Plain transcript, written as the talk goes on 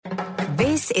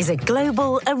This is a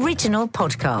Global Original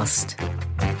Podcast.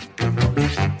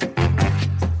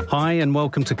 Hi and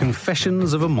welcome to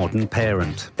Confessions of a Modern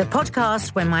Parent. The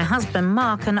podcast where my husband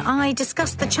Mark and I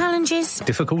discuss the challenges,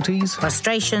 difficulties,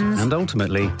 frustrations, and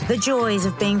ultimately the joys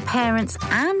of being parents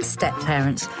and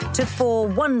step-parents to 4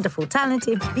 wonderful,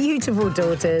 talented, beautiful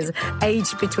daughters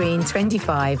aged between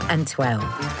 25 and 12.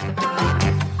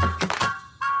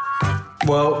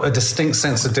 Well, a distinct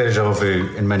sense of déjà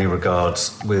vu in many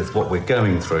regards with what we're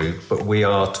going through, but we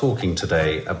are talking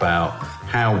today about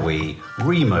how we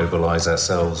remobilise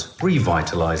ourselves,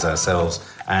 revitalise ourselves,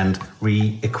 and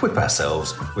re-equip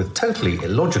ourselves with totally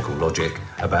illogical logic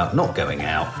about not going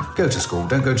out. Go to school,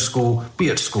 don't go to school, be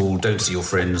at school, don't see your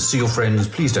friends,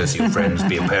 please don't see your friends,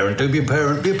 be a parent, don't be a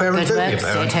parent, be a parent, don't be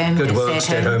a parent, go to work,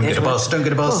 stay at home, get a bus, don't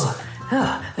get a bus.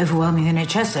 Overwhelming the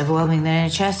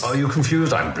NHS. Are you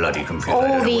confused? I'm bloody confused.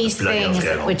 All these things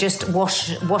that we're just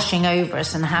washing over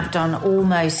us and have done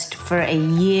almost for a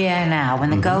year now. When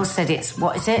the girls said it's,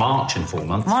 what is it? March in 4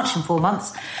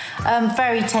 months.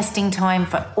 Very testing time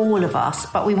for all of us,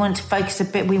 but we wanted to focus a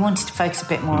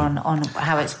bit more on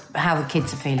how the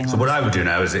kids are feeling. So what I would do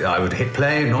now is I would hit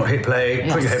play, not hit play,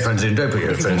 Yes. put your headphones in, don't put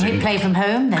your headphones in. If you can hit play from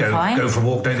home, then fine. Go for a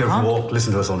walk, don't go for a walk,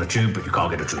 listen to us on a tube, but you can't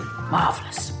get a tube.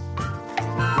 Marvellous.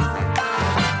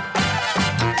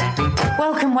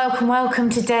 Welcome.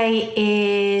 Today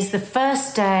is the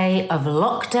first day of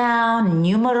lockdown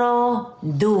numero 2.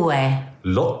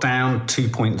 Lockdown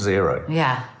 2.0.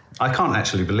 Yeah. I can't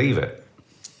actually believe it.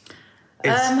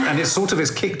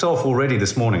 It's kicked off already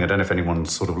this morning. I don't know if anyone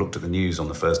sort of looked at the news on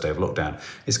the first day of lockdown.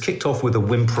 It's kicked off with a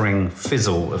whimpering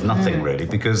fizzle of nothing really,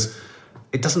 because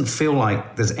it doesn't feel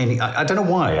like there's any... I don't know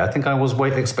why. I think I was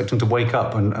expecting to wake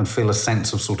up and feel a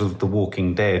sense of sort of The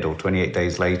Walking Dead or 28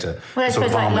 Days Later. Well, I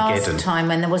suppose like last time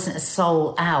when there wasn't a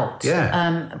soul out.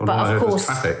 Yeah. But of course,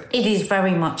 it is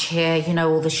very much here. You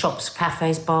know, all the shops,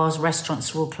 cafes, bars,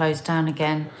 restaurants are all closed down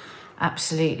again.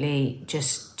 Absolutely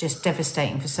just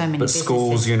devastating for so many businesses. But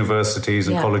schools, universities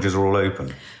and colleges are all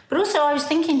open. But also I was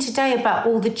thinking today about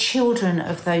all the children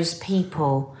of those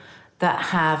people that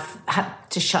have had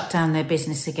to shut down their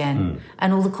business again,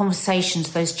 and all the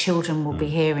conversations those children will be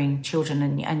hearing, children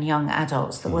and young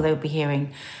adults that they'll be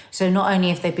hearing. So not only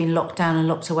have they been locked down and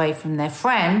locked away from their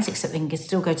friends, except they can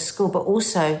still go to school, but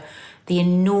also the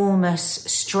enormous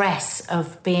stress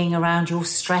of being around your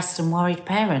stressed and worried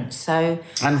parents. And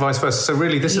vice versa. So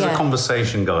really, this is a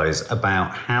conversation, guys,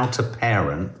 about how to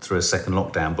parent through a second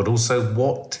lockdown, but also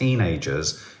what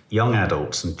teenagers, young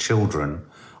adults and children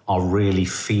are really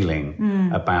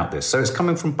feeling about this. So it's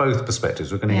coming from both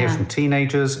perspectives. We're going to hear from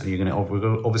teenagers, and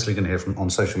we're obviously going to hear from on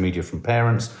social media from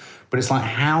parents. But it's like,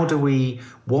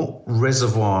 what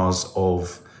reservoirs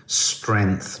of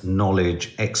strength,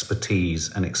 knowledge, expertise,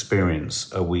 and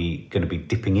experience are we going to be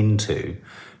dipping into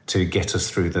to get us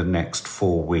through the next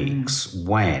 4 weeks?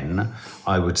 When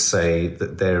I would say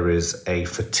that there is a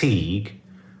fatigue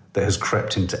that has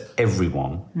crept into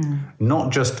everyone, not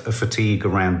just a fatigue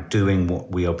around doing what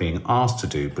we are being asked to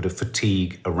do, but a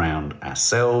fatigue around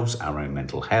ourselves, our own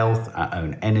mental health, our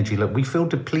own energy. Look, we feel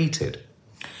depleted.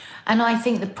 And I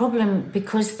think the problem,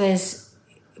 because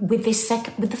with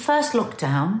the first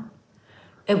lockdown,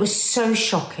 it was so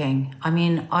shocking. I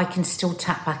mean, I can still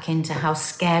tap back into how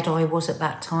scared I was at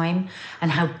that time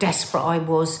and how desperate I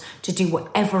was to do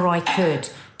whatever I could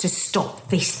to stop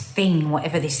this thing,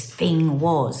 whatever this thing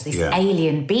was, this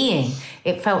alien being.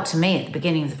 It felt to me at the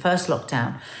beginning of the first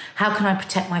lockdown, how can I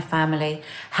protect my family?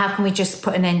 How can we just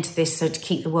put an end to this so to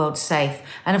keep the world safe?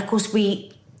 And of course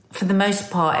for the most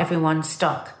part, everyone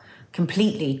stuck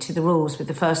completely to the rules with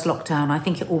the first lockdown. I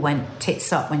think it all went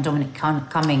tits up when Dominic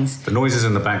Cummings... The noises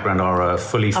in the background are a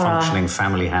fully functioning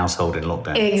family household in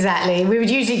lockdown. Exactly. We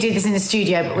would usually do this in the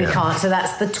studio, but we can't. So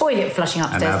that's the toilet flushing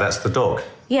upstairs. And now that's the dog.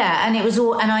 Yeah, and it was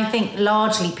all... And I think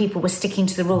largely people were sticking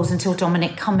to the rules until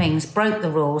Dominic Cummings broke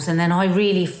the rules. And then I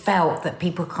really felt that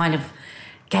people kind of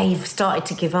started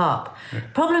to give up. Yeah.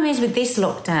 Problem is with this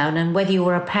lockdown, and whether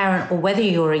you're a parent or whether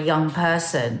you're a young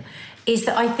person, is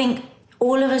that I think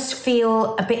all of us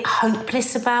feel a bit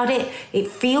hopeless about it. It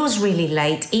feels really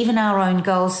late, even our own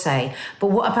girls say. But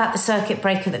what about the circuit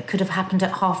breaker that could have happened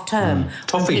at half term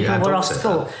when people were off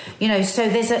school? You know, so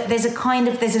there's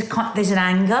an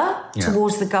anger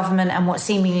towards the government and what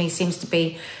seemingly seems to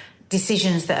be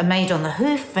decisions that are made on the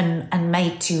hoof and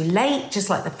made too late, just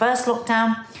like the first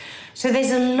lockdown. So there's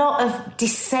a lot of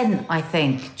dissent, I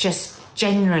think, just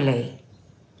generally.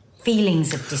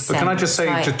 Feelings of dissent. But can I just say,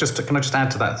 can I just add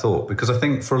to that thought? Because I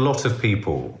think for a lot of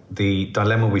people, the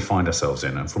dilemma we find ourselves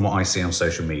in, and from what I see on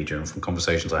social media and from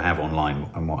conversations I have online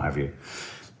and what have you,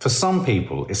 For some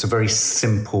people, it's a very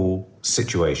simple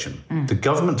situation. The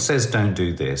government says don't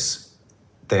do this,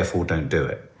 therefore don't do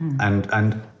it.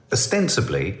 And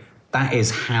ostensibly, that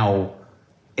is how,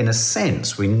 in a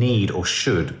sense, we need or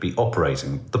should be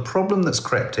operating. The problem that's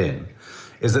crept in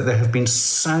is that there have been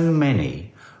so many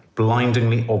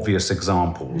blindingly obvious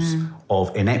examples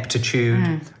of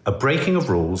ineptitude, a breaking of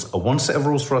rules, a one set of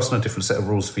rules for us and a different set of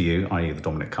rules for you, i.e. the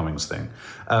Dominic Cummings thing,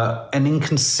 an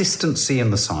inconsistency in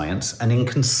the science, an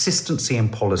inconsistency in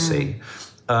policy,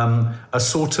 a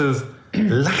sort of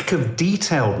lack of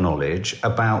detailed knowledge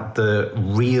about the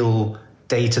real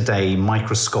day-to-day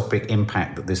microscopic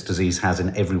impact that this disease has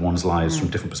in everyone's lives from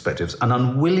different perspectives, an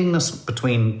unwillingness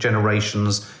between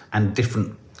generations and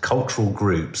different cultural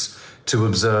groups to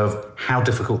observe how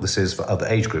difficult this is for other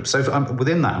age groups. So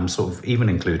within that, I'm sort of even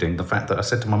including the fact that I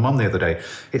said to my mum the other day,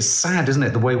 it's sad, isn't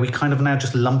it, the way we kind of now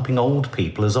just lumping old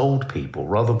people as old people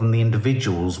rather than the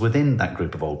individuals within that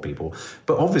group of old people.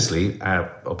 But obviously,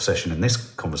 our obsession in this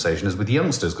conversation is with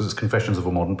youngsters because it's Confessions of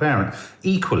a Modern Parent.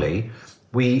 Equally,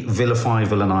 we vilify,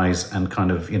 villainize, and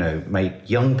kind of, make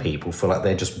young people feel like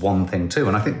they're just one thing too.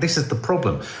 And I think this is the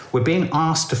problem. We're being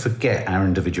asked to forget our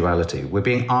individuality. We're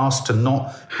being asked to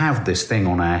not have this thing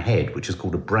on our head, which is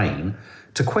called a brain,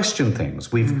 to question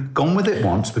things. We've gone with it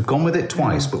once, we've gone with it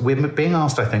twice, but we're being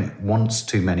asked, I think, once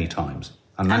too many times.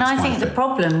 And I think the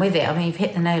problem with it, you've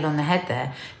hit the nail on the head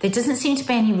there. There doesn't seem to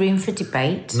be any room for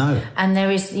debate. No. And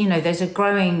there is, there's a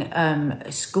growing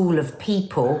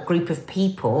group of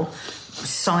people,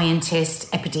 scientists,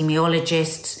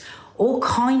 epidemiologists, all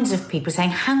kinds of people saying,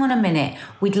 hang on a minute,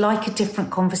 we'd like a different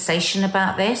conversation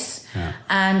about this. Yeah.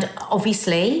 And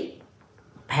obviously,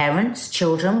 parents,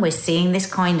 children, we're seeing this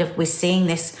going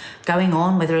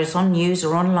on, whether it's on news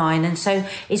or online. And so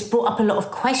it's brought up a lot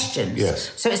of questions.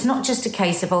 Yes. So it's not just a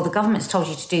case of, the government's told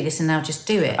you to do this and now just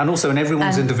do it. And also in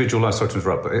everyone's individual life, sorry to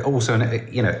interrupt, but also, in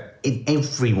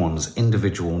everyone's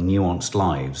individual nuanced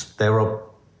lives, there are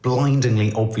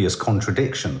blindingly obvious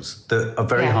contradictions that are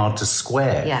very hard to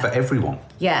square for everyone.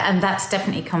 Yeah, and that's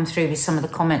definitely come through with some of the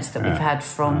comments that we've had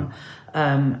from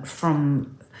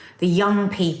the young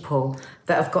people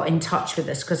that have got in touch with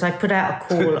us, because I put out a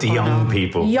call. You young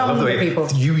people.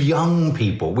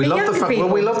 We love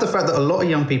the fact that a lot of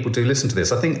young people do listen to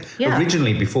this. I think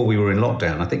originally, before we were in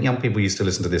lockdown, I think young people used to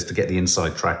listen to this to get the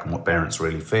inside track on what parents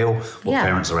really feel, what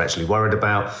parents are actually worried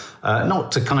about,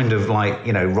 not to kind of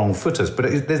wrong footers,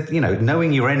 but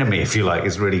knowing your enemy, if you like,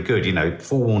 is really good.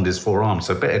 Forewarned is forearmed,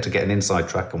 so better to get an inside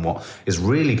track on what is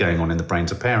really going on in the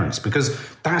brains of parents, because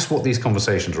that's what these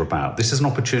conversations are about. This is an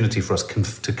opportunity for us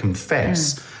to confess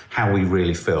how we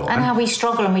really feel. And how we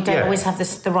struggle, and we don't always have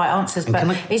the right answers.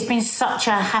 But it's been such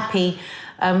a happy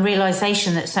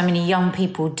realisation that so many young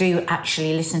people do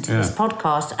actually listen to this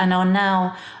podcast and are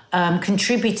now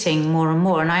contributing more and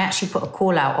more. And I actually put a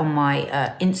call out on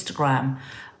my Instagram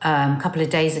a couple of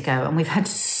days ago, and we've had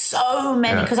so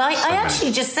many, because I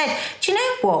actually just said, do you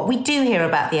know what? We do hear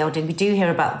about the elderly, we do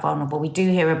hear about the vulnerable, we do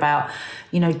hear about,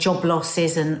 job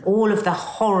losses and all of the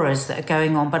horrors that are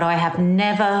going on, but I have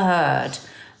never heard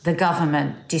the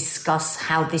government discuss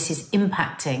how this is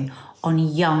impacting on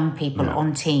young people,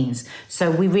 on teens. So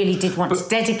we really did want to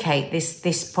dedicate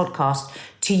this podcast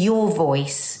to your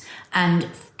voice, and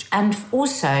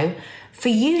also for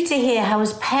you to hear how,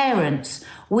 as parents,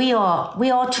 we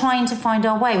are trying to find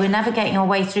our way. We're navigating our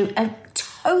way through a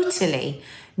totally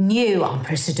new,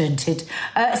 unprecedented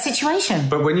situation.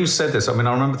 But when you said this, I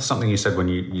remember something you said when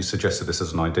you suggested this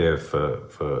as an idea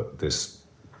for this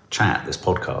chat, this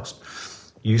podcast.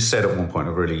 You said at one point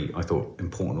a really, I thought,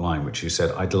 important line, which you said,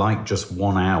 I'd like just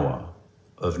 1 hour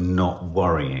of not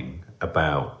worrying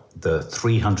about the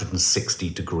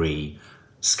 360-degree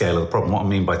scale of the problem. What I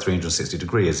mean by 360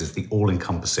 degrees is the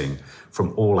all-encompassing,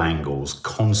 from all angles,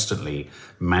 constantly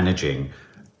managing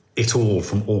it all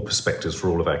from all perspectives for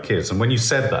all of our kids. And when you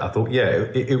said that, I thought,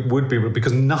 it would be,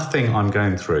 because nothing I'm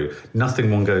going through,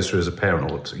 nothing one goes through as a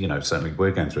parent, or certainly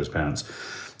we're going through as parents,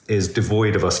 is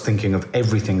devoid of us thinking of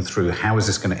everything through. How is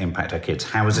this going to impact our kids?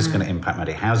 How is this going to impact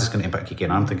Maddie? How is this going to impact Kiki?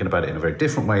 And I'm thinking about it in a very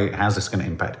different way. How's this going to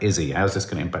impact Izzy? How's this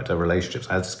going to impact our relationships?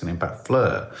 How's this going to impact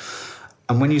Fleur?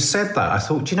 And when you said that, I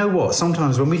thought, do you know what?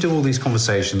 Sometimes when we do all these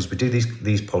conversations, we do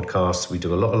these podcasts, we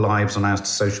do a lot of lives on our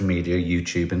social media,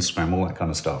 YouTube, Instagram, all that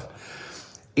kind of stuff.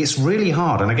 It's really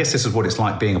hard, and I guess this is what it's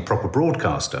like being a proper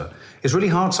broadcaster. It's really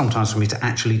hard sometimes for me to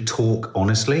actually talk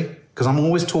honestly. Because I'm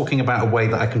always talking about a way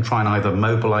that I can try and either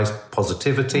mobilise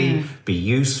positivity, be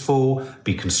useful,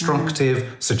 be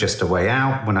constructive, suggest a way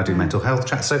out when I do mental health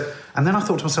chat. And then I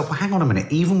thought to myself, well, hang on a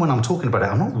minute. Even when I'm talking about it,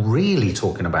 I'm not really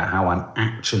talking about how I'm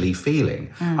actually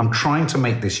feeling. I'm trying to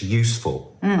make this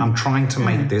useful. I'm trying to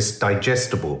make this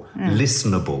digestible,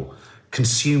 listenable,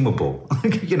 consumable,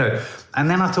 you know. And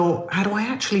then I thought, how do I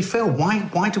actually feel?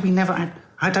 Why do we never...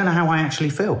 I don't know how I actually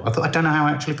feel. I don't know how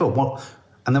I actually feel. What?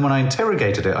 And then when I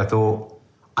interrogated it, I thought,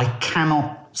 I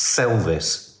cannot sell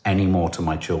this anymore to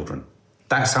my children.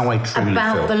 That's how I truly feel.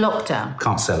 About the lockdown?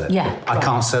 Can't sell it. Yeah. I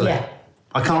can't sell it.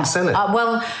 I can't sell it.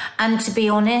 Well, and to be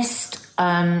honest,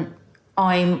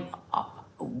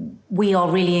 we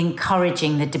are really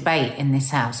encouraging the debate in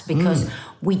this house because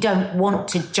we don't want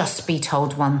to just be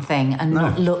told one thing and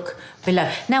not look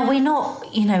below. Now, we're not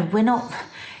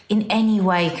in any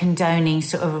way condoning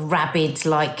sort of rabid,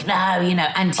 like,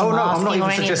 anti-masking I'm not even or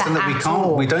any suggesting of that that we at can't,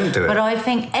 all. we don't do it. But I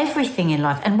think everything in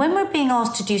life, and when we're being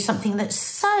asked to do something that's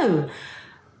so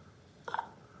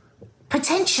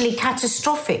potentially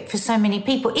catastrophic for so many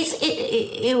people,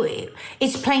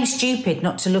 it's plain stupid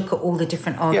not to look at all the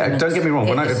different arguments. Yeah, don't get me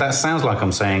wrong. That sounds like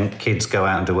I'm saying kids go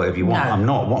out and do whatever you want. No. I'm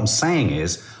not. What I'm saying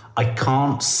is I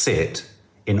can't sit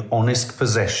in honest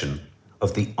possession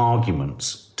of the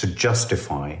arguments to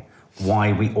justify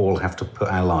why we all have to put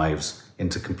our lives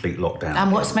into complete lockdown.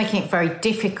 And what's making it very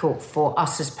difficult for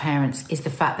us as parents is the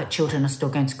fact that children are still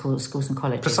going to schools and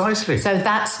colleges. Precisely. So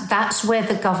that's where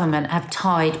the government have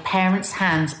tied parents'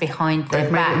 hands behind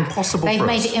their back. They've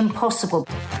made it impossible.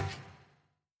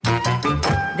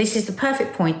 This is the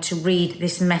perfect point to read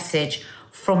this message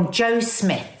from Joe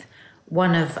Smith,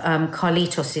 one of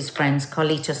Carlitos' friends,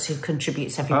 Carlitos, who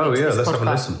contributes every week to this podcast. Let's have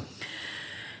a listen.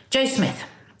 Joe Smith.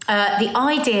 The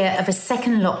idea of a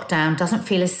second lockdown doesn't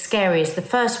feel as scary as the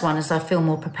first one, as I feel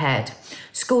more prepared.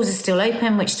 Schools are still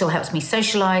open, which still helps me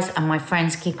socialise, and my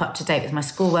friends keep up to date with my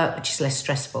schoolwork, which is less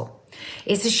stressful.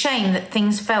 It's a shame that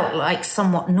things felt like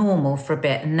somewhat normal for a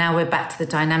bit, and now we're back to the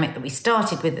dynamic that we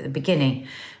started with at the beginning.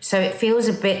 So it feels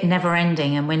a bit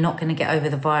never-ending, and we're not going to get over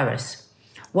the virus.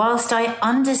 Whilst I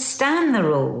understand the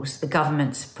rules the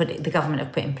government have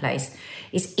put in place,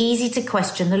 it's easy to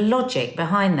question the logic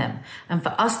behind them and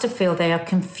for us to feel they are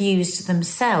confused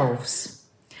themselves.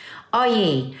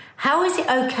 I.e., how is it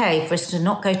okay for us to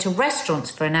not go to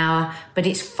restaurants for an hour, but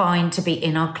it's fine to be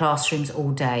in our classrooms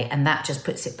all day? And that just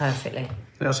puts it perfectly.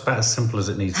 That's about as simple as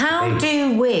it needs to be. How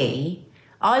do we...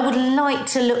 I would like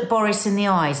to look Boris in the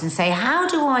eyes and say, how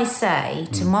do I say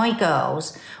to my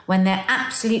girls when they're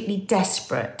absolutely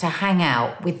desperate to hang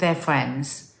out with their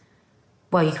friends,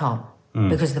 well, you can't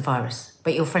because of the virus,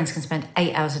 but your friends can spend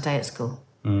 8 hours a day at school.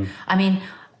 I mean,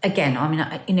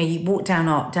 you walk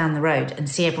down the road and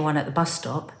see everyone at the bus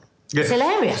stop. Yeah. It's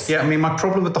hilarious. Yeah, I mean, my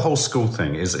problem with the whole school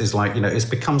thing is like, it's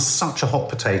become such a hot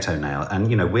potato now. And,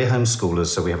 we're homeschoolers,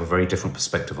 so we have a very different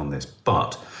perspective on this.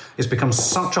 But it's become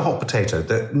such a hot potato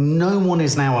that no one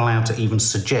is now allowed to even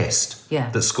suggest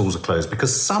that schools are closed,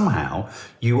 because somehow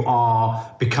you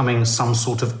are becoming some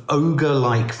sort of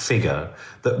ogre-like figure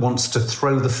that wants to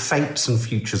throw the fates and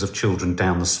futures of children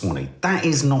down the Swanee. That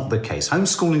is not the case.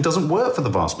 Homeschooling doesn't work for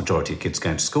the vast majority of kids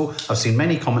going to school. I've seen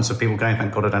many comments of people going,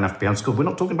 thank God I don't have to be homeschooled. We're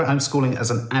not talking about homeschooling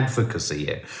as an advocacy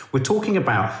here. We're talking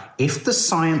about if the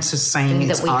science is saying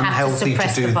it's unhealthy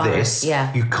to do this,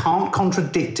 you can't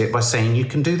contradict it by saying you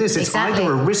can do this. It's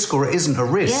either a risk or it isn't a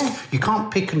risk. Yeah. You can't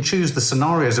pick and choose the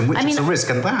scenarios in which it's a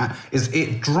risk. And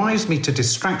it drives me to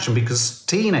distraction, because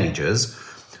teenagers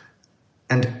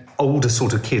and older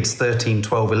sort of kids, 13,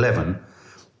 12, 11,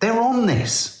 they're on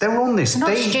this. We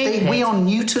are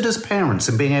neutered as parents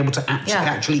in being able to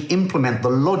actually implement the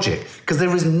logic, because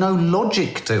there is no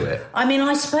logic to it. I mean,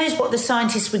 I suppose what the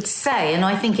scientists would say, and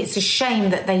I think it's a shame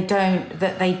that they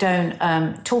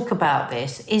don't talk about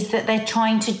this, is that they're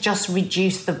trying to just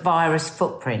reduce the virus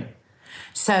footprint.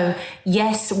 So,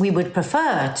 yes, we would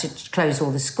prefer to close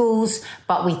all the schools,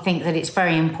 but we think that it's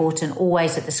very important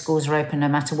always that the schools are open no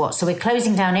matter what. So we're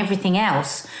closing down everything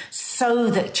else so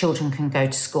that children can go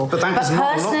to school. But that is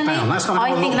not a lockdown. That's not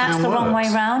I how think that's the wrong way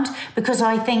works. round, because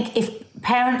I think if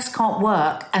parents can't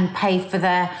work and pay for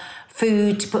their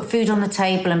food, to put food on the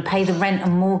table and pay the rent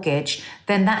and mortgage,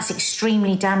 then that's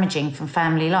extremely damaging from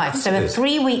family life. So a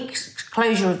 3-week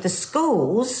closure of the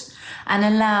schools and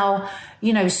allow...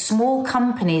 small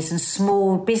companies and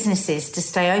small businesses to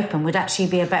stay open would actually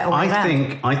be a better way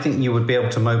around. I think you would be able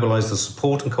to mobilise the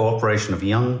support and cooperation of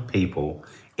young people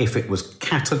if it was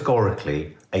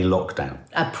categorically a lockdown.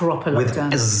 A proper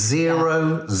lockdown. With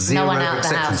zero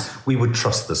exceptions. We would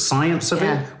trust the science of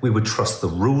it. We would trust the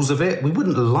rules of it. We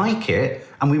wouldn't like it,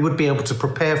 and we would be able to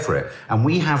prepare for it. And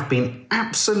we have been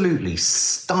absolutely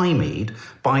stymied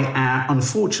by our,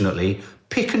 unfortunately,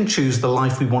 pick and choose the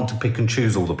life we want to pick and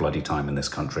choose all the bloody time in this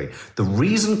country. The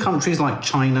reason countries like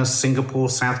China, Singapore,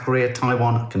 South Korea,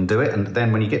 Taiwan can do it, and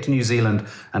then when you get to New Zealand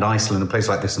and Iceland and places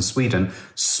like this and Sweden,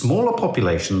 smaller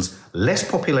populations, less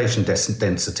population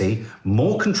density,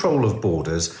 more control of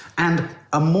borders, and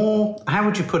a more, how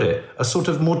would you put it, a sort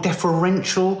of more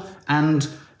deferential and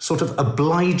sort of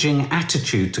obliging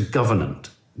attitude to government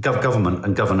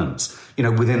and governance,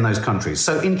 within those countries.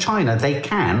 So in China, they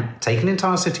can take an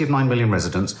entire city of 9 million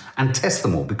residents and test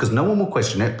them all because no one will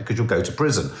question it because you'll go to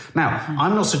prison. Now,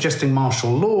 I'm not suggesting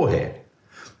martial law here,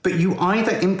 but you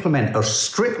either implement a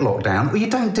strict lockdown or you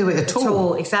don't do it at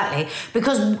all. Exactly.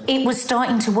 Because it was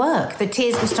starting to work. The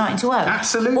tiers were starting to work.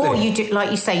 Absolutely. Or you do,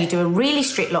 like you say, you do a really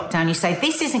strict lockdown. You say,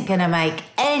 this isn't going to make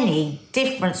any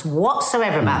difference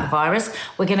whatsoever about the virus.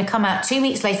 We're going to come out 2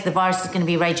 weeks later, the virus is going to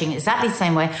be raging exactly the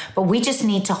same way, but we just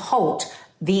need to halt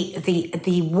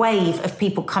the wave of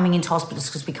people coming into hospitals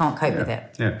because we can't cope with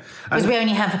it. Yeah. Because we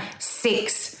only have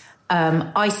 6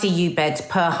 ICU beds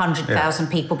per 100,000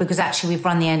 people because actually we've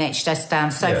run the NHS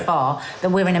down so far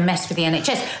that we're in a mess with the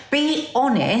NHS. Be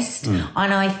honest, and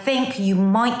I think you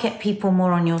might get people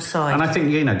more on your side. And I think,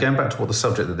 going back to what the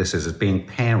subject of this is being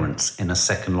parents in a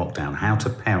second lockdown, how to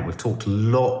parent. We've talked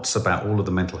lots about all of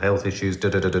the mental health issues,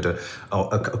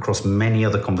 across many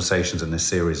other conversations in this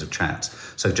series of chats.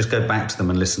 So just go back to them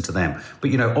and listen to them.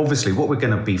 But, obviously what we're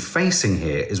going to be facing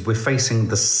here is we're facing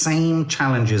the same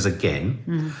challenges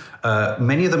again.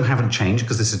 Many of them haven't changed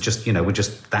because this is just, we're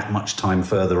just that much time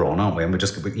further on, aren't we? And we're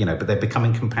just, but they're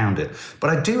becoming compounded. But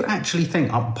I do actually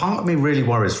think, part of me really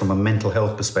worries from a mental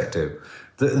health perspective,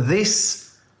 that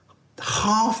this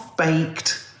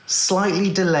half-baked,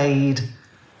 slightly delayed,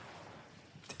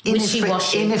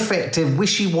 ineffective,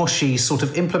 wishy-washy sort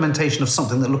of implementation of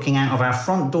something that looking out of our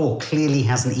front door clearly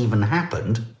hasn't even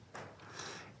happened,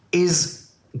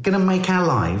 is going to make our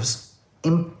lives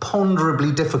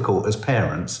imponderably difficult as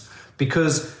parents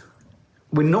because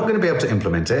we're not going to be able to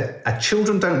implement it. Our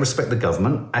children don't respect the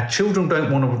government. Our children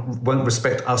won't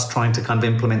respect us trying to kind of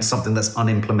implement something that's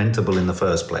unimplementable in the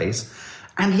first place.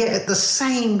 And yet at the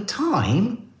same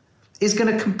time is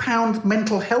going to compound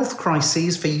mental health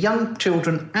crises for young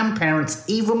children and parents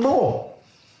even more.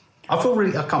 I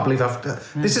can't believe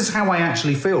this is how I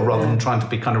actually feel rather than trying to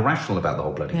be kind of rational about the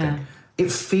whole bloody thing.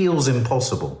 It feels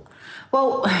impossible.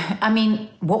 Well, I mean,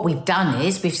 what we've done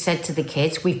is we've said to the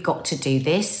kids, we've got to do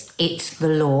this. It's the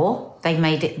law. They've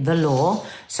made it the law.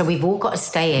 So we've all got to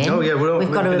stay in. Oh, yeah,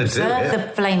 we've got to observe the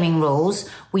flaming rules.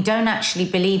 We don't actually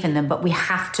believe in them, but we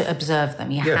have to observe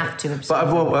them. You have to observe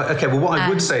them. What I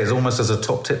would say is almost as a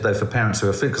top tip, though, for parents who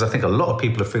are feeling, because I think a lot of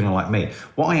people are feeling like me,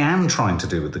 what I am trying to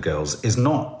do with the girls is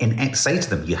not say to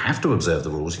them, you have to observe the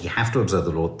rules, you have to observe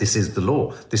the law, this is the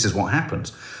law, this is what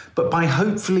happens. But by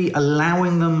hopefully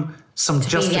allowing them some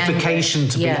justification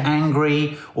to be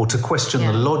angry or to question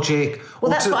the logic.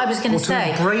 Well, that's what I was going to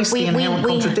say. To embrace the inherent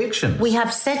contradictions. We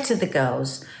have said to the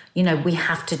girls, we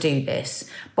have to do this.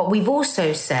 But we've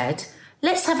also said,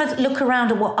 let's have a look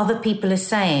around at what other people are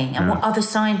saying and what other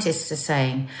scientists are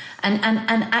saying and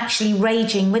actually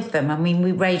raging with them. I mean,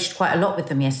 we raged quite a lot with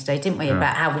them yesterday, didn't we,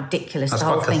 about how ridiculous the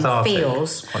whole thing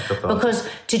feels. Because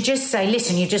to just say,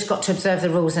 listen, you've just got to observe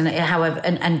the rules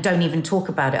and don't even talk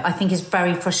about it, I think is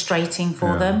very frustrating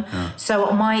for them. Yeah. So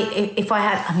if I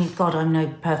had, God, I'm no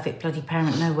perfect bloody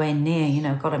parent, nowhere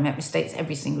near, God, I make mistakes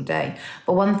every single day.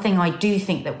 But one thing I do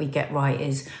think that we get right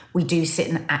is we do sit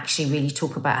and actually really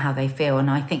talk about how they feel.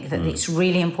 And I think that it's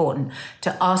really important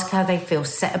to ask how they feel,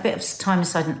 set a bit of time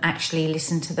aside and actually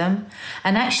listen to them.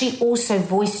 And actually also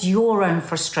voice your own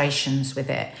frustrations with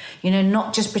it.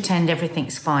 Not just pretend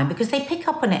everything's fine because they pick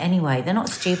up on it anyway. They're not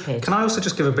stupid. Can I also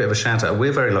just give a bit of a shout out?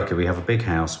 We're very lucky. We have a big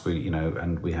house,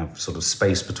 and we have sort of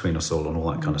space between us all and all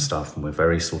that kind of stuff. And we're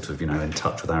very sort of, in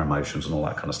touch with our emotions and all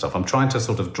that kind of stuff. I'm trying to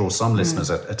sort of draw some listeners'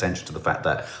 attention to the fact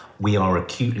that we are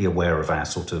acutely aware of our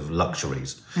sort of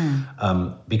luxuries.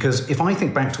 Because if I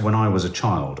think back to when I was a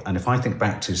child, and if I think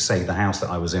back to, say, the house that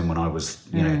I was in when I was,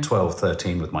 12,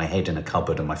 13, with my head in a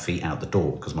cupboard and my feet out the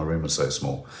door because my room was so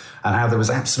small, and how there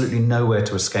was absolutely nowhere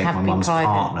to escape my mum's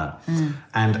partner,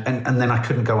 and then I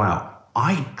couldn't go out.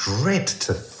 I dread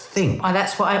to think. Oh,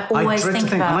 that's what I always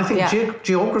think about. And I think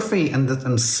geography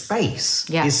and space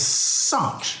is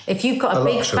such. If you've got a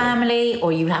big family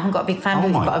or you haven't got a big family,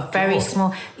 you've got a very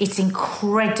small, it's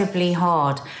incredibly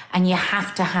hard. And you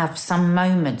have to have some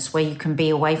moments where you can be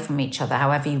away from each other,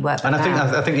 however you work that out.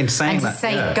 And I think in saying and that... to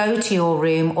say, go to your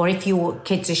room, or if your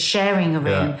kids are sharing a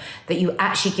room, that you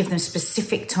actually give them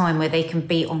specific time where they can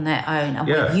be on their own and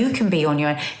where you can be on your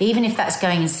own. Even if that's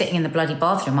going and sitting in the bloody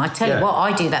bathroom. I tell you what,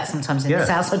 I do that sometimes in this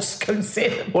house. I just go and sit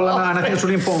in the bathroom. And I think it's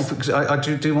really important because I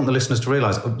do want the listeners to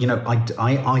realise,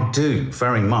 I do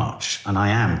very much, and I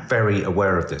am very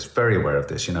aware of this,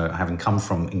 having come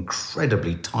from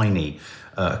incredibly tiny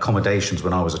accommodations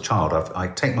when I was a child. I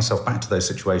take myself back to those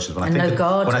situations when I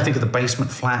think of the basement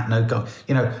flat, and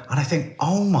I think,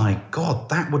 oh my God,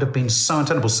 that would have been so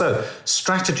untenable. So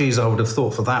strategies I would have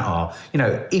thought for that are,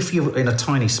 if you're in a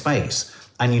tiny space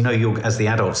and you're, as the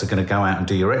adults are going to go out and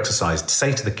do your exercise, to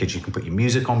say to the kids, you can put your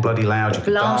music on bloody loud, you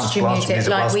can blast your music.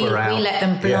 Like we let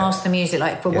them blast the music,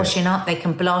 like for washing up, they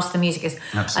can blast the music.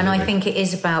 Absolutely. And I think it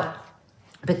is about,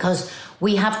 because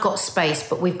we have got space,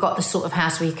 but we've got the sort of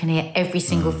house where you can hear every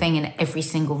single thing in every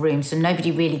single room, so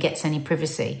nobody really gets any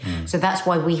privacy. So that's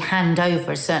why we hand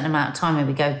over a certain amount of time when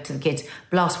we go to the kids,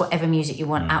 blast whatever music you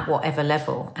want at whatever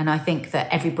level. And I think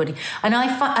that everybody... And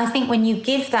I think when you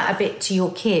give that a bit to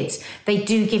your kids, they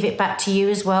do give it back to you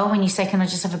as well. When you say, can I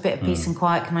just have a bit of peace and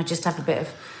quiet? Can I just have a bit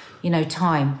of...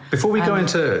 time. Before we go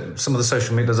into some of the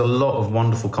social media, there's a lot of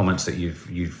wonderful comments that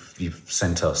you've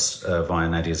sent us via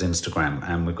Nadia's Instagram,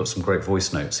 and we've got some great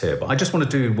voice notes here. But I just want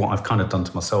to do what I've kind of done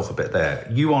to myself a bit there.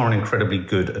 You are an incredibly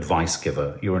good advice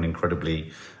giver. You're an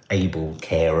incredibly able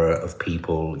carer of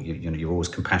people. You're always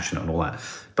compassionate and all that.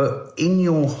 But in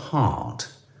your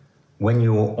heart, when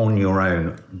you're on your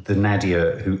own, the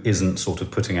Nadia who isn't sort of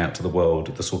putting out to the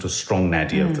world the sort of strong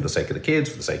Nadia for the sake of the kids,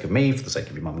 for the sake of me, for the sake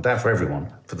of your mum and dad, for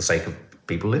everyone, for the sake of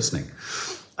people listening.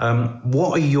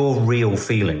 What are your real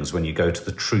feelings when you go to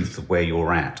the truth of where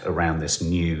you're at around this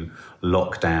new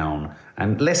lockdown,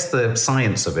 and less the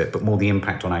science of it, but more the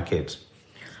impact on our kids?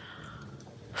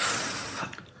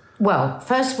 Well,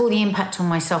 first of all, the impact on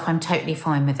myself, I'm totally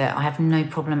fine with it. I have no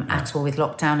problem at all with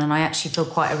lockdown, and I actually feel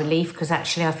quite a relief, because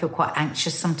actually I feel quite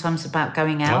anxious sometimes about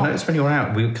going out. Well, I noticed when you're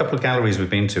out, a couple of galleries we've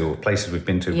been to, or places we've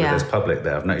been to where there's public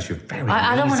there, I've noticed you're very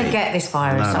I don't want to get this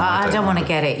virus. No, I don't want to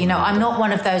get it. I'm not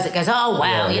one of those that goes, oh,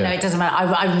 well, it doesn't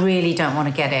matter. I really don't want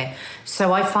to get it.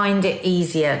 So I find it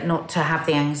easier not to have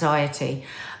the anxiety.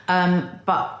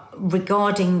 But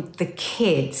regarding the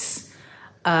kids,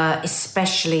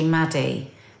 especially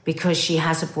Maddie, because she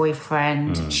has a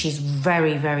boyfriend, she's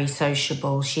very, very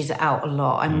sociable, she's out a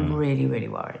lot. I'm really, really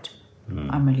worried.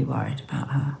 I'm really worried about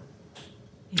her.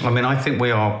 Yeah. I mean, I think we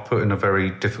are put in a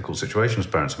very difficult situation as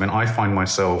parents. I mean, I find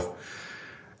myself...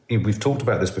 We've talked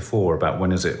about this before, about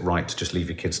when is it right to just leave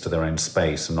your kids to their own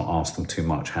space and not ask them too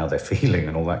much how they're feeling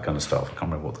and all that kind of stuff. I can't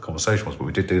remember what the conversation was, but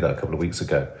we did do that a couple of weeks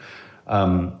ago.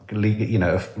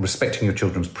 Respecting your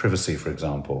children's privacy, for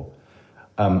example,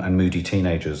 and moody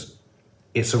teenagers...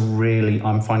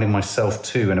 I'm finding myself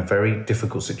too in a very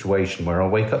difficult situation where I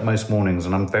wake up most mornings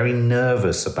and I'm very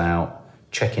nervous about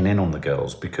checking in on the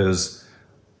girls, because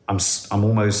I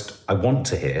want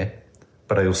to hear,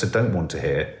 but I also don't want to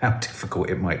hear how difficult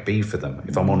it might be for them,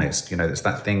 if I'm honest. It's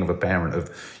that thing of a parent of,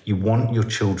 you want your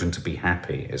children to be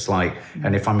happy. It's like,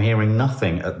 and if I'm hearing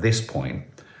nothing at this point,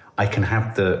 I can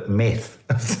have the myth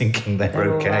of thinking they're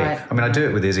okay. Right. I mean, I do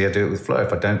it with Izzy, I do it with Flo.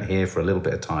 If I don't hear for a little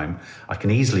bit of time, I can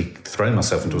easily throw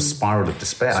myself into a spiral of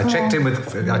despair. I checked in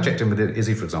with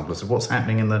Izzy, for example. I said, "What's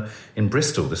happening in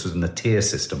Bristol?" This was in the tier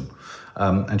system,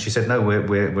 and she said, "No,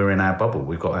 we're in our bubble.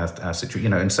 We've got our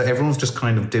situation." And so everyone's just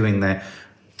kind of doing their.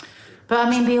 But I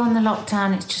mean, beyond the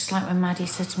lockdown, it's just like when Maddie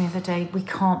said to me the other day, we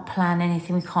can't plan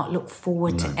anything, we can't look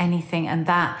forward to anything. And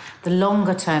that, the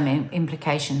longer term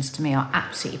implications to me are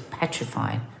absolutely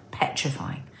petrifying.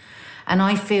 And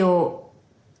I feel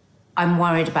I'm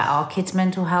worried about our kids'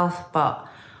 mental health, but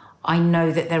I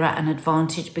know that they're at an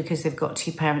advantage because they've got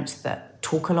two parents that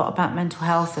talk a lot about mental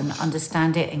health and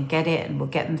understand it and get it, and will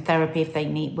get them therapy if they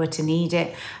were to need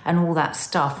it and all that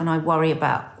stuff. And I worry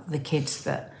about the kids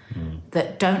that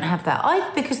don't have that,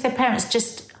 either because their parents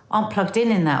just aren't plugged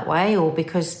in that way, or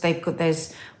because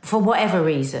there's for whatever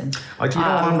reason.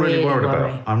 I'm really worried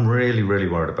about. I'm really, really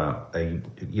worried about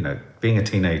being a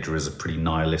teenager is a pretty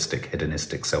nihilistic,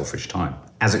 hedonistic, selfish time,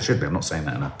 as it should be. I'm not saying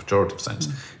that in a pejorative sense.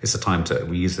 It's a time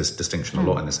we use this distinction a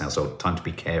lot in this household, time to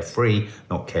be carefree,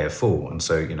 not careful, and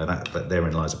so that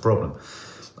therein lies a problem.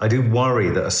 I do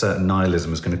worry that a certain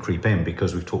nihilism is going to creep in,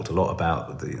 because we've talked a lot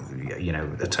about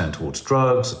a turn towards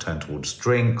drugs, a turn towards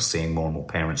drink, seeing more and more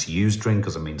parents use drink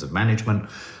as a means of management.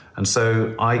 And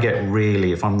so I get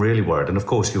really, if I'm really worried, and of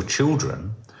course your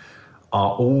children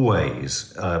are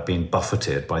always being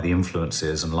buffeted by the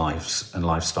influences and lives and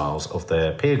lifestyles of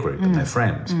their peer group and their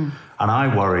friends. And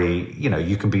I worry,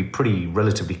 you can be pretty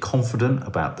relatively confident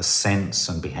about the sense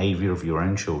and behaviour of your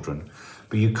own children,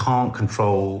 but you can't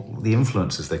control the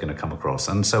influences they're going to come across.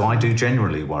 And so I do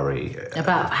generally worry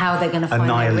about how they're going to find a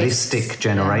nihilistic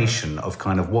generation of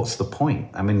kind of what's the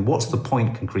point? I mean, what's the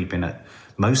point can creep in at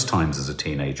most times as a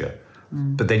teenager,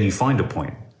 but then you find a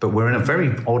point. But we're in a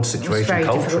very odd situation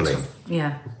culturally,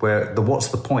 where what's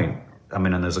the point? I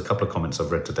mean, and there's a couple of comments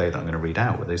I've read today that I'm going to read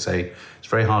out where they say it's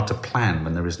very hard to plan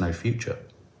when there is no future.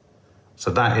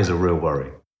 So that is a real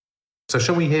worry. So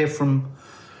shall we hear from...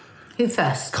 Who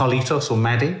first? Carlitos or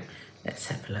Maddie? Let's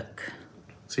have a look.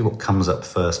 See what comes up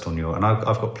first on your... And I've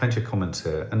got plenty of comments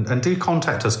here. And do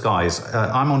contact us, guys.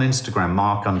 I'm on Instagram,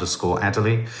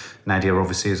 Mark_Adderley. Nadia,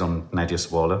 obviously, is on Nadia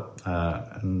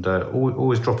Sawalha. And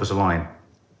always drop us a line.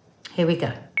 Here we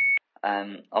go.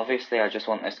 Obviously, I just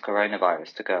want this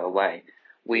coronavirus to go away.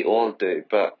 We all do,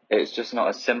 but it's just not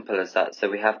as simple as that, so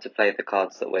we have to play the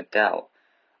cards that we're dealt.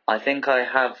 I think I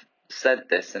have said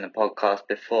this in a podcast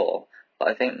before, but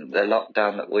I think the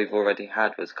lockdown that we've already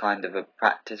had was kind of a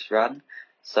practice run,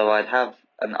 so I'd have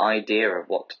an idea of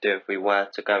what to do if we were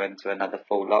to go into another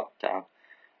full lockdown.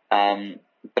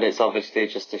 But it's obviously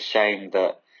just a shame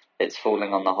that it's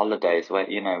falling on the holidays where,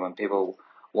 when people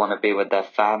want to be with their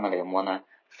family and want to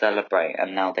celebrate,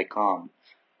 and now they can't.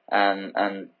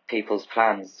 And people's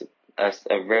plans are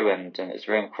ruined, and it's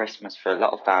ruined Christmas for a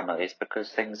lot of families because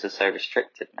things are so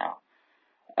restricted now.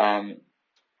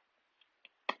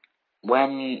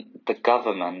 When the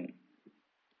government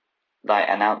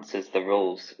announces the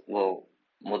rules, well,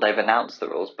 they've announced the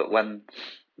rules, but when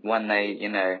they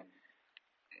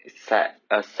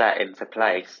are set into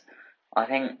place, I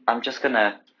think I'm just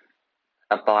gonna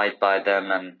abide by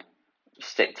them and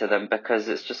stick to them because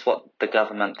it's just what the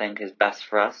government think is best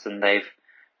for us, and they've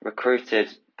recruited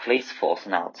police force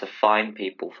now to fine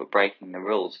people for breaking the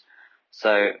rules.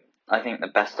 So I think the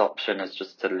best option is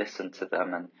just to listen to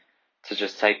them and to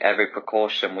just take every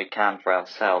precaution we can for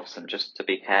ourselves and just to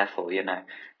be careful,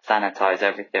 sanitize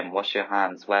everything, wash your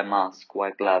hands, wear masks,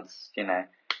 wear gloves,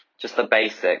 just the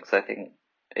basics. I think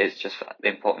it's just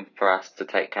important for us to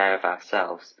take care of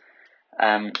ourselves.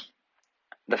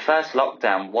 The first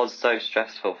lockdown was so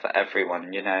stressful for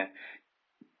everyone,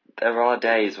 There are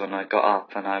days when I got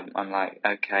up and I'm like,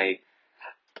 okay,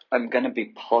 I'm going to be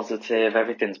positive,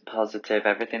 everything's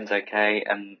okay.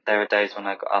 And there are days when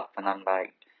I got up and I'm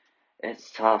like,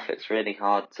 it's tough, it's really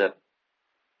hard to,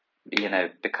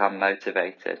 become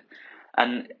motivated.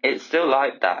 And it's still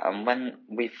like that. And when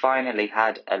we finally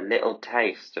had a little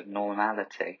taste of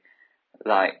normality,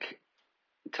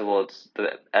 towards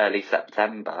the early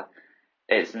September,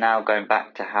 it's now going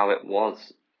back to how it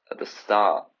was at the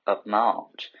start of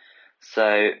March.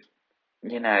 So,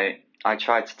 I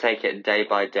try to take it day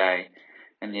by day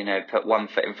and, put one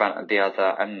foot in front of the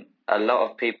other. And a lot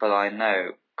of people I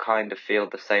know kind of feel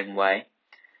the same way.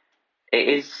 It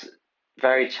is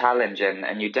very challenging,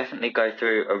 and you definitely go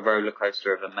through a roller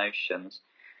coaster of emotions.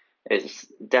 It's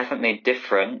definitely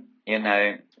different,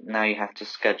 now you have to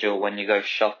schedule when you go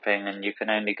shopping and you can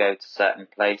only go to certain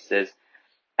places,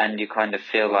 and you kind of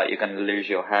feel like you're going to lose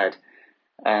your head.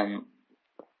 I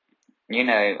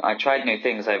tried new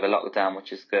things over lockdown,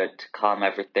 which is good, to calm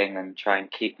everything and try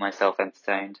and keep myself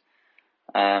entertained.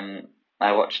 I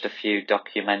watched a few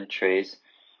documentaries.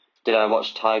 Did I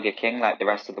watch Tiger King like the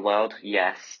rest of the world?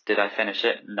 Yes. Did I finish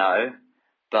it? No.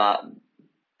 But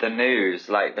the news,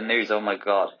 oh my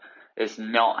God, is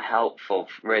not helpful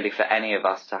really for any of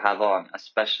us to have on,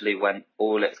 especially when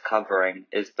all it's covering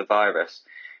is the virus.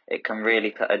 It can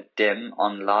really put a dim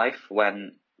on life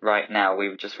when right now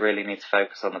we just really need to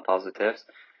focus on the positives.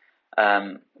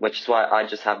 Which is why I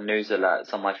just have news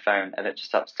alerts on my phone, and it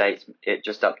just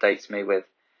updates me with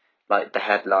the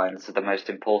headlines of the most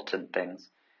important things.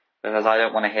 Because I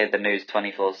don't want to hear the news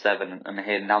 24/7 and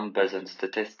hear numbers and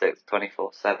statistics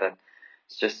 24/7.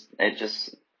 It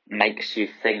just makes you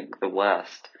think the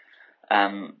worst.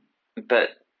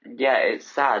 But yeah, it's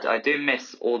sad. I do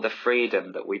miss all the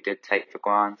freedom that we did take for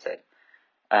granted.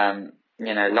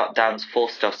 Lockdowns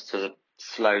forced us to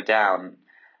slow down,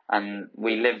 and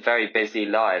we live very busy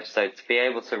lives. So to be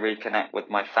able to reconnect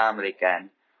with my family again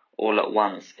all at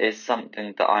once is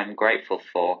something that I'm grateful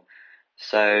for.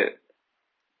 So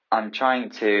I'm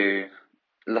trying to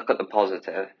look at the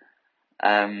positive.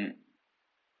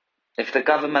 If the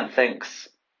government thinks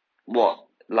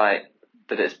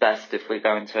that it's best if we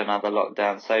go into another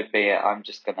lockdown, so be it. I'm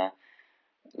just gonna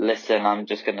listen. I'm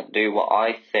just gonna do what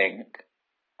I think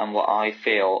and what I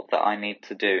feel that I need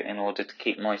to do in order to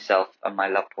keep myself and my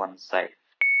loved ones safe.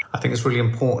 I think it's really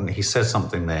important. He says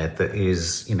something there that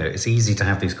is, it's easy to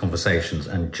have these conversations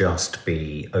and just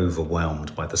be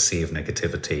overwhelmed by the sea of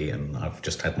negativity. And I've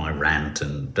just had my rant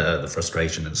and the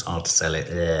frustration, and it's hard to sell it.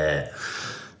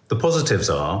 The positives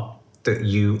are that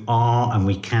you are and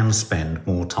we can spend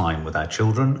more time with our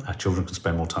children. Our children can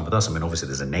spend more time with us. I mean, obviously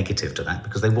there's a negative to that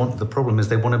because the problem is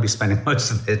they want to be spending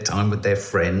most of their time with their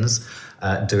friends,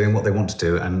 doing what they want to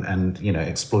do and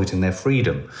exploiting their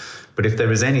freedom. But if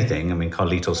there is anything, I mean,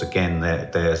 Carlitos, again,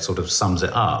 there sort of sums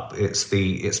it up.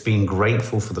 It's being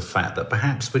grateful for the fact that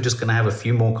perhaps we're just going to have a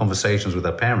few more conversations with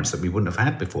our parents that we wouldn't have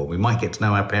had before. We might get to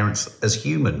know our parents as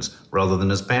humans rather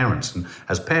than as parents. And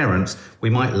as parents, we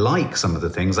might like some of the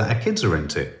things that our kids are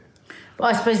into. Well,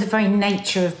 I suppose the very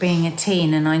nature of being a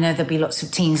teen, and I know there'll be lots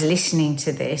of teens listening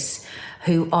to this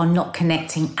who are not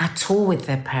connecting at all with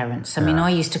their parents. I mean,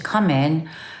 I used to come in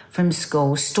from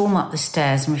school, storm up the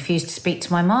stairs and refuse to speak to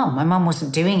my mum. My mum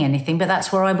wasn't doing anything, but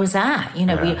that's where I was at.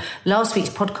 Last week's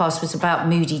podcast was about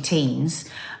moody teens,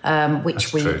 which that's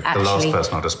true. The last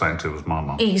person I'd have spoken to was my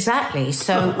mum. Exactly.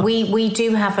 So we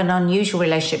do have an unusual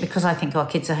relationship because I think our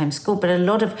kids are homeschooled, but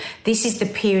this is the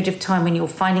period of time when you're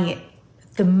finding it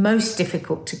the most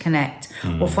difficult to connect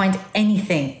or find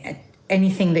anything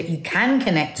that you can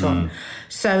connect on.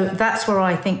 So that's where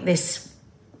I think this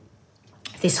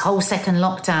whole second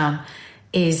lockdown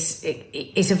is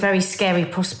a very scary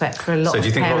prospect for a lot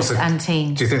of parents and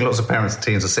teens. Do you think lots of parents and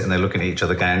teens are sitting there looking at each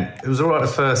other going, it was all right the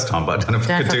first time, but I don't know if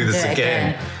I could do this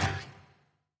again.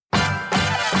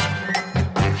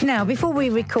 Now, before we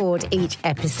record each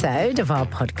episode of our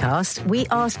podcast, we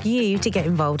ask you to get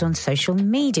involved on social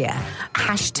media.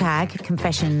 Hashtag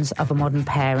Confessions of a Modern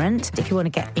Parent. If you want to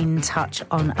get in touch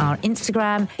on our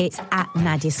Instagram, it's at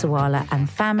Nadia Sawalha and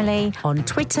Family. On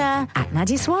Twitter, at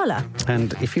Nadia Sawalha.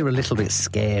 And if you're a little bit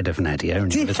scared of Nadia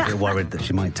and you're a little bit worried that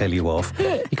she might tell you off,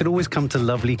 you can always come to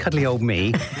lovely, cuddly old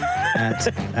me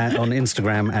on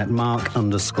Instagram at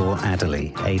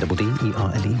Mark_Adderley.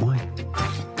 ADDERLEY.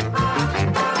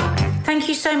 Thank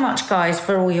you so much, guys,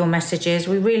 for all your messages.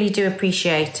 We really do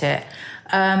appreciate it.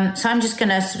 So I'm just going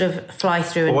to sort of fly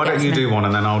through. Well, why don't you do one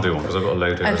and then I'll do one because I've got a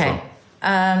load here as well.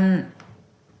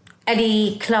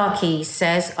 Eddie Clarkey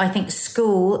says, I think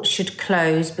school should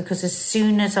close because as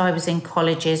soon as I was in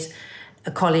college,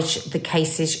 the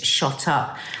cases shot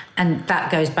up. And that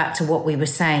goes back to what we were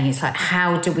saying. It's like,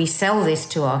 how do we sell this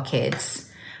to our kids?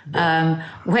 When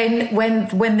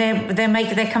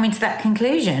they're coming to that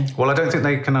conclusion. Well, I don't think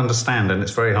they can understand, and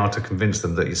it's very hard to convince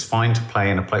them that it's fine to play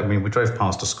in a play. I mean, we drove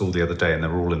past a school the other day, and they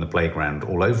were all in the playground,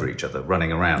 all over each other,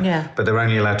 running around. Yeah. But they're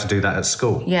only allowed to do that at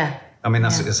school. Yeah. I mean,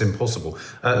 it's impossible.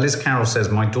 Liz Carroll says,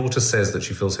 my daughter says that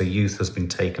she feels her youth has been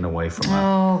taken away from her.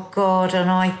 Oh, God,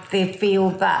 and I feel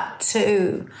that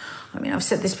too. I mean, I've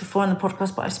said this before on the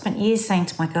podcast, but I've spent years saying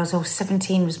to my girls,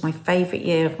 17 was my favourite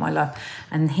year of my life.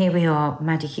 And here we are.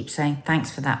 Maddie keeps saying, thanks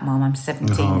for that, Mum. I'm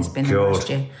 17. It's been the last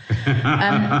year.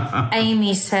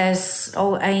 Amy says,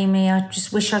 Amy, I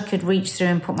just wish I could reach through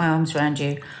and put my arms around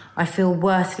you. I feel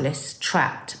worthless,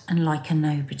 trapped, and like a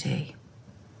nobody.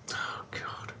 Oh,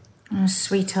 God. Oh,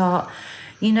 sweetheart.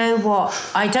 You know what?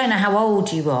 I don't know how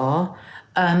old you are,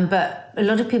 but a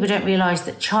lot of people don't realise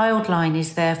that Childline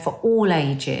is there for all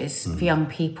ages, for young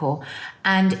people,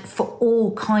 and for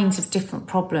all kinds of different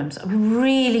problems. I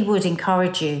really would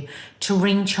encourage you to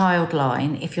ring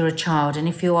Childline if you're a child, and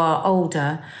if you are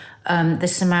older, the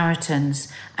Samaritans,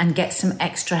 and get some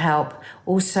extra help.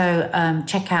 Also,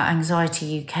 check out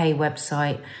Anxiety UK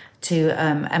website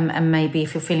and maybe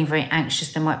if you're feeling very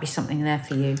anxious, there might be something there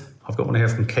for you. I've got one here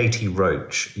from Katie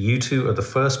Roach. You two are the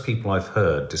first people I've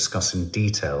heard discuss in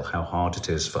detail how hard it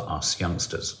is for us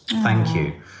youngsters. Thank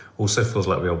you. Also feels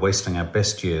like we are wasting our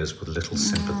best years with little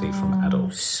sympathy from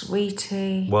adults.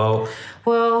 Sweetie. Well,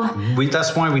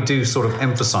 that's why we do sort of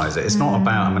emphasise it. It's not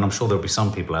about, I mean, I'm sure there'll be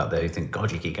some people out there who think,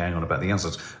 God, you keep going on about the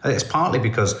youngsters. It's partly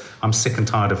because I'm sick and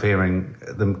tired of hearing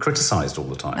them criticised all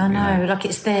the time. I know, like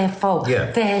it's their fault.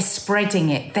 Yeah. They're spreading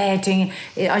it. They're doing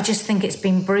it. I just think it's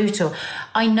been brutal.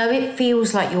 I know it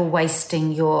feels like you're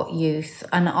wasting your youth,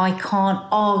 and I can't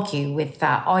argue with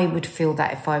that. I would feel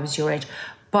that if I was your age.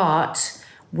 But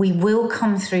we will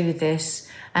come through this,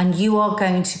 and you are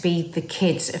going to be the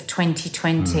kids of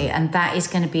 2020, and that is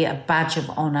going to be a badge of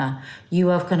honour.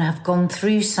 You are going to have gone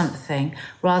through something,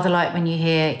 rather like when you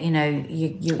hear,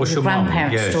 your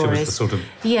grandparents' stories. She was the sort of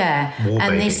war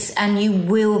baby. And you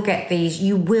will get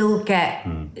you will get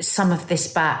some of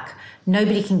this back.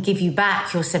 Nobody can give you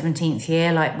back your 17th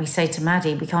year, like we say to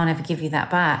Maddie. We can't ever give you that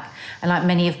back. And like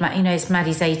many of it's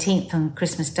Maddie's 18th on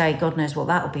Christmas Day. God knows what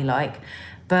that'll be like.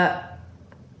 But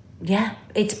Yeah,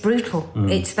 it's brutal.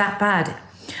 It's that bad.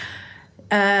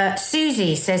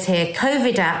 Susie says here,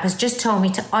 COVID app has just told me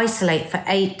to isolate for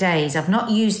 8 days. I've not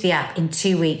used the app in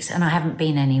 2 weeks and I haven't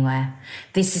been anywhere.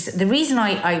 This is the reason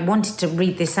I wanted to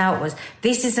read this out was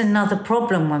this is another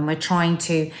problem when we're trying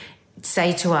to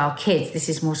say to our kids, this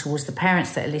is more towards the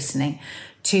parents that are listening,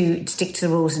 to stick to the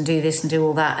rules and do this and do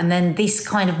all that. And then this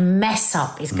kind of mess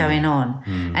up is going on.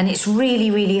 And it's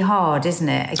really, really hard, isn't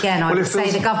it? Again, I would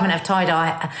say the government have tied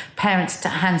our parents'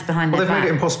 hands behind their back. Well, they've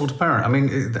made it impossible to parent. I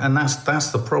mean, and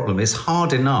that's the problem. It's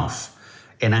hard enough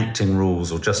enacting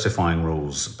rules or justifying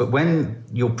rules, but when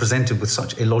you're presented with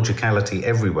such illogicality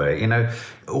everywhere, you know,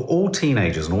 all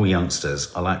teenagers and all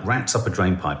youngsters are like rats up a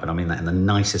drain pipe, and I mean that in the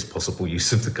nicest possible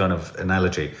use of the kind of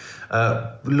analogy,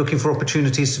 looking for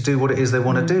opportunities to do what it is they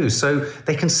want to do. So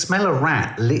they can smell a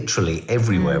rat literally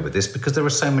everywhere with this because there are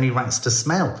so many rats to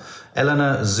smell.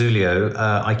 Eleanor Zulio,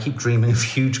 I keep dreaming of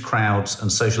huge crowds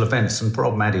and social events, and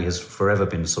Rob Maddie has forever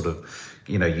been sort of,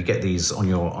 you know, you get these on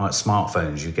your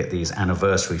smartphones, you get these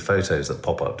anniversary photos that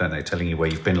pop up, don't they, telling you where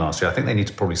you've been last year. I think they need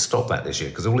to probably stop that this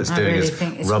year because all it's doing is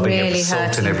rubbing up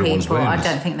salt in everyone's wounds. I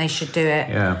don't think they should do it.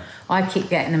 Yeah. I keep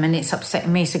getting them and it's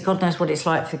upsetting me, so God knows what it's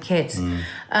like for kids.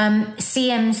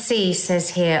 CMC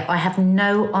says here, I have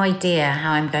no idea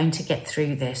how I'm going to get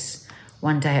through this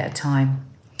one day at a time.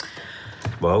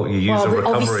 Well, you use a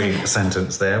recovery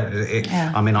sentence there.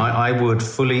 I mean, I would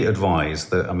fully advise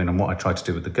that, I mean, and what I try to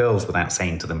do with the girls without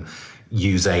saying to them,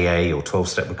 use AA or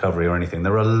 12-step recovery or anything,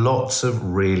 there are lots of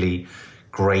really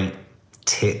great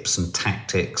tips and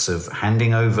tactics of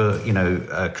handing over, you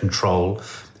know, control,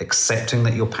 accepting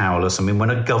that you're powerless. I mean, when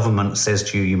a government says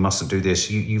to you, you mustn't do this,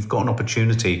 you've got an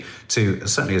opportunity to,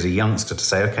 certainly as a youngster, to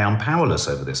say, okay, I'm powerless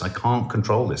over this. I can't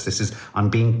control this. I'm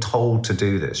being told to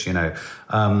do this, you know.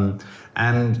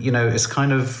 And, you know, it's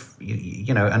kind of,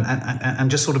 you know,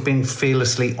 and just sort of being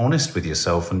fearlessly honest with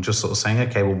yourself and just sort of saying,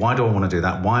 okay, well, why do I want to do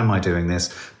that? Why am I doing this?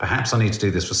 Perhaps I need to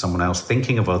do this for someone else.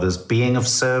 Thinking of others, being of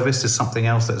service is something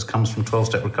else that comes from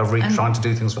 12-step recovery, trying to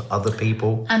do things for other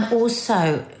people. And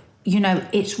also, you know,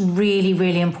 it's really,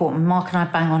 really important. Mark and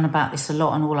I bang on about this a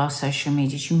lot on all our social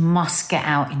medias. You must get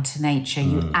out into nature.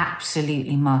 You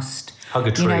absolutely must. Hug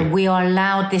a tree. You know, we are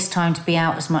allowed this time to be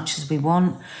out as much as we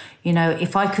want. You know,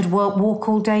 if I could walk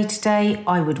all day today,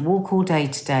 I would walk all day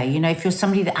today. You know, if you're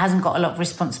somebody that hasn't got a lot of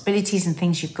responsibilities and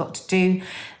things you've got to do,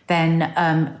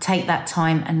 then take that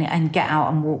time and get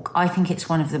out and walk. I think it's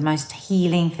one of the most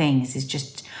healing things is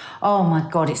just, oh my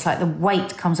God, it's like the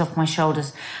weight comes off my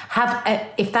shoulders.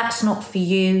 If that's not for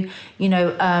you, you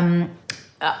know,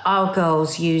 our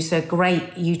girls use a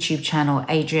great YouTube channel,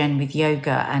 Adrienne with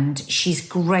yoga, and she's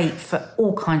great for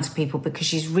all kinds of people because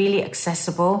she's really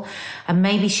accessible, and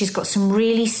maybe she's got some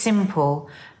really simple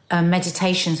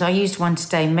meditations. I used one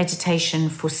today, meditation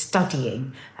for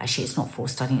studying. Actually, it's not for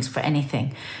studying, it's for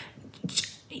anything.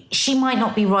 She might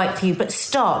not be right for you, but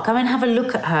go and have a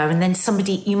look at her, and then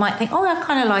somebody, you might think, oh, I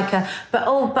kind of like her, but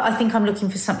I think I'm looking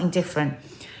for something different.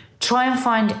 Try and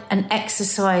find an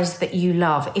exercise that you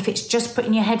love. If it's just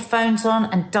putting your headphones on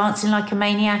and dancing like a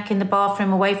maniac in the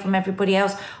bathroom away from everybody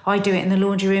else, I do it in the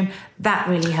laundry room, that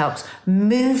really helps.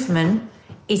 Movement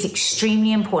is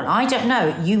extremely important. I don't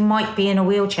know, you might be in a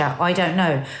wheelchair, I don't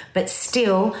know, but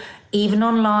still, even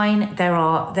online, there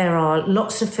are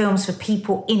lots of films for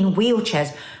people in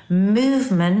wheelchairs.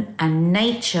 Movement and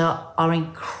nature are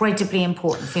incredibly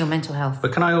important for your mental health.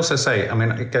 But can I also say, I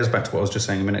mean, it goes back to what I was just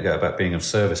saying a minute ago about being of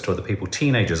service to other people.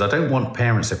 Teenagers, I don't want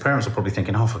parents, their parents are probably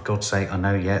thinking, oh, for God's sake, I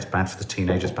know, yeah, it's bad for the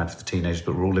teenagers,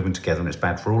 but we're all living together and it's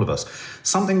bad for all of us.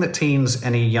 Something that teens,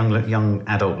 any young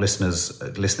adult listeners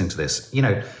listening to this, you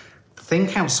know,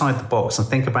 think outside the box and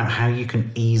think about how you can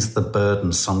ease the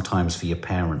burden sometimes for your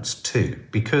parents too.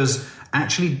 Because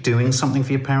actually doing something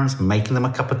for your parents, making them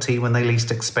a cup of tea when they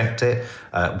least expect it,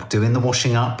 doing the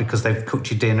washing up because they've cooked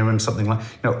you dinner and something like,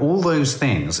 you know, all those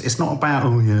things. It's not about,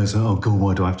 oh God,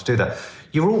 why do I have to do that?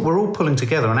 We're all pulling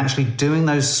together and actually doing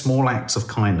those small acts of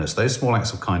kindness. Those small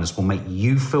acts of kindness will make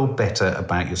you feel better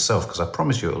about yourself, because I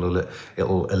promise you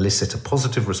it'll elicit a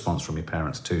positive response from your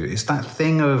parents too. It's that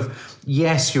thing of,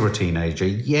 yes, you're a teenager.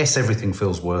 Yes, everything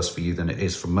feels worse for you than it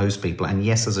is for most people. And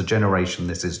yes, as a generation,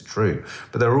 this is true.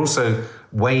 But there are also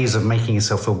ways of making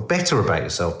yourself feel better about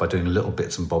yourself by doing little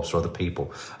bits and bobs for other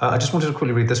people. I just wanted to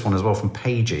quickly read this one as well from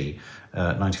Paigey.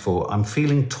 94. I'm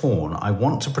feeling torn. I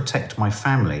want to protect my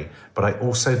family, but I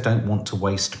also don't want to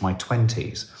waste my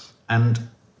 20s. And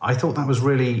I thought that was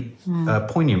really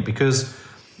poignant because,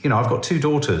 you know, I've got two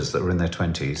daughters that are in their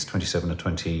 20s, 27 and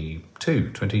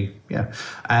 22, 20, yeah.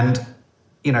 And,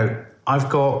 you know, I've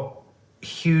got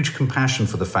huge compassion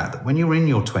for the fact that when you're in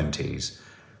your 20s,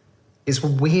 it's a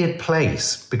weird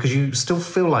place because you still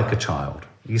feel like a child.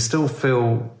 You still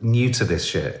feel new to this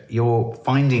shit. You're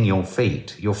finding your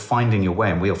feet. You're finding your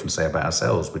way. And we often say about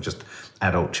ourselves, we're just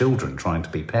adult children trying to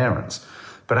be parents.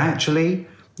 But actually,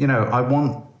 you know, I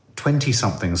want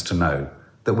 20-somethings to know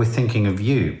that we're thinking of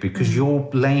you because you're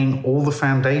laying all the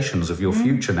foundations of your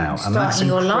future now. And that's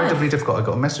incredibly difficult. I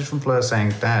got a message from Fleur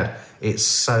saying, Dad, it's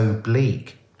so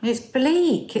bleak. It's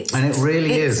bleak. And it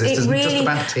really is. It's really, just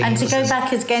about teams. And to go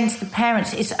back again to the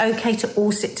parents, it's okay to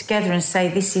all sit together and say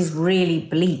this is really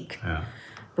bleak. Yeah.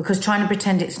 Because trying to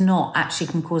pretend it's not actually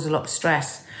can cause a lot of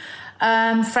stress.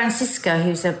 Francisca,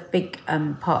 who's a big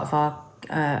part of our,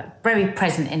 very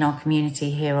present in our community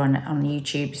here on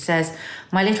YouTube, says,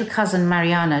 my little cousin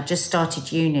Mariana just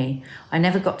started uni. I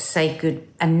never got to say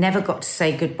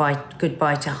goodbye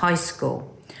to high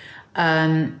school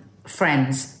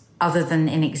friends other than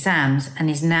in exams, and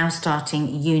is now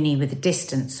starting uni with a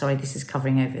distance. Sorry, this is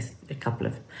covering over a couple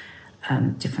of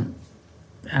different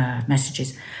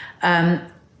messages.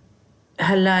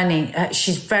 Her learning,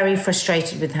 she's very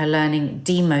frustrated with her learning,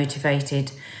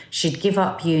 demotivated. She'd give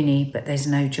up uni, but there's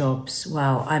no jobs.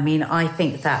 Well, I mean, I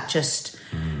think that just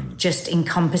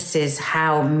encompasses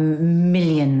how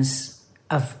millions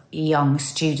of young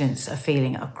students are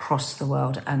feeling across the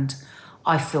world, and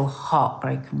I feel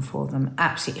heartbroken for them,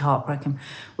 absolutely heartbroken.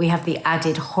 We have the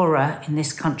added horror in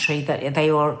this country that they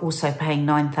are also paying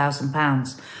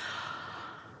 £9,000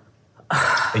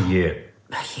 a year.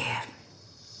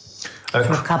 For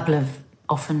a couple of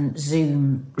often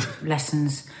Zoom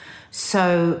lessons.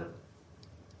 So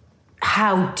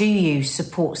how do you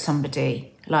support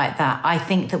somebody like that? I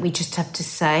think that we just have to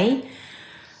say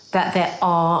that there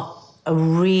are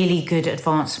really good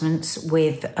advancements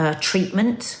with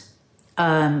treatment,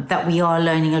 that we are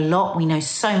learning a lot. We know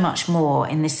so much more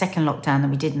in the second lockdown than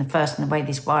we did in the first, and the way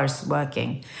this virus is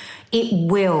working.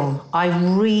 I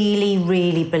really,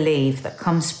 really believe that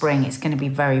come spring, it's going to be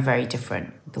very, very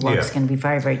different. The world's going to be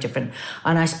very, very different.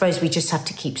 And I suppose we just have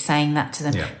to keep saying that to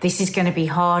them. Yeah. This is going to be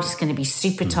hard. It's going to be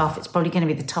super tough. It's probably going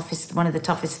to be one of the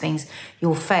toughest things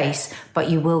you'll face, but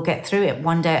you will get through it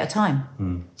one day at a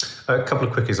time. A couple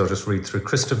of quickies I'll just read through.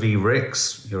 Krista V.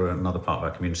 Ricks, you're another part of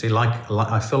our community.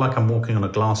 I feel like I'm walking on a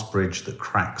glass bridge that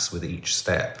cracks with each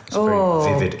step. It's a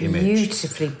very vivid image.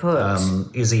 Beautifully put.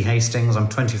 Izzy Hastings, I'm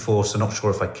 24, so not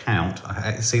sure if I count.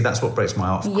 See, that's what breaks my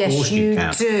heart. Of course you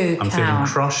count. I'm feeling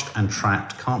crushed and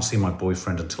trapped. Can't see my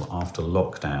boyfriend until after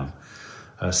lockdown.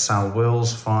 Sal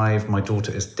Wills, 5. My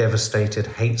daughter is devastated,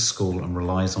 hates school and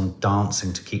relies on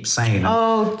dancing to keep sane.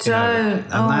 God.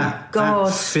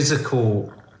 That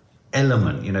physical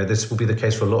element, this will be the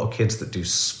case for a lot of kids that do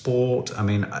sport. I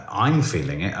mean, I'm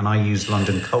feeling it, and I use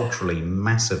London culturally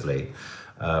massively,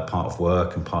 part of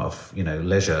work and part of,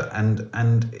 leisure. And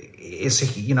it's,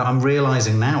 I'm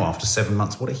realising now after 7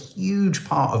 months what a huge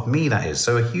part of me that is.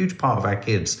 So a huge part of our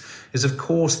kids is, of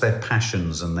course, their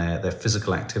passions and their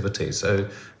physical activity. So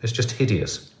it's just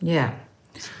hideous. Yeah.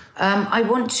 I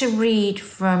want to read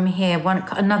from here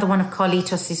another one of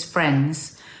Carlitos'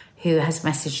 friends who has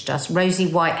messaged us, Rosie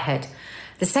Whitehead.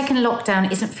 The second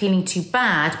lockdown isn't feeling too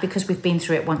bad because we've been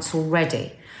through it once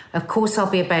already. Of course,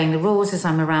 I'll be obeying the rules as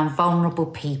I'm around vulnerable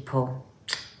people.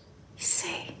 You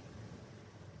see.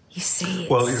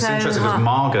 Well, it's so interesting because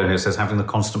Margot here says having the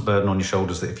constant burden on your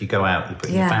shoulders that if you go out, you're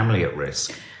putting your family at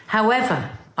risk.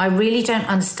 However, I really don't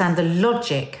understand the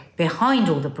logic behind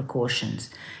all the precautions.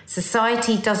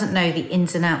 Society doesn't know the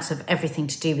ins and outs of everything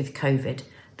to do with COVID.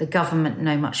 The government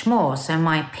know much more. So in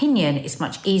my opinion, it's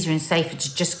much easier and safer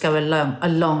to just go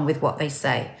along with what they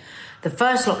say. The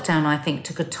first lockdown, I think,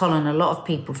 took a toll on a lot of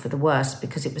people for the worst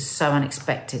because it was so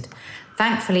unexpected.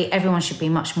 Thankfully, everyone should be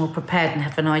much more prepared and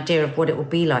have an idea of what it will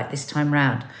be like this time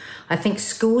round. I think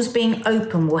schools being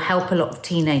open will help a lot of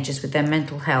teenagers with their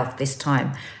mental health this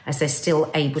time, as they're still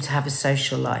able to have a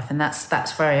social life. And that's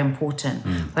very important.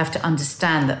 We have to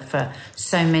understand that for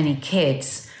so many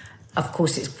kids, of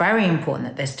course, it's very important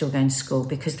that they're still going to school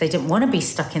because they didn't want to be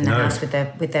stuck in the house with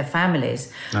their families.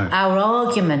 No. Our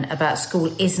argument about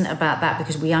school isn't about that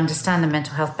because we understand the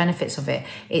mental health benefits of it.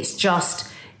 It's just,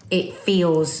 it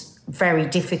feels very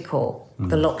difficult,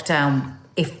 the lockdown,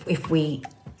 if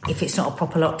it's not a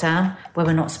proper lockdown where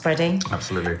we're not spreading.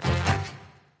 Absolutely.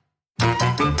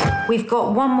 We've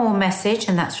got one more message,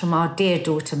 and that's from our dear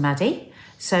daughter, Maddie.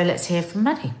 So let's hear from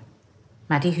Maddie.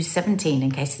 Maddie, who's 17,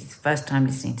 in case it's the first time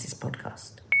listening to this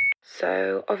podcast.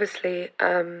 So, obviously,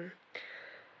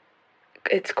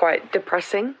 it's quite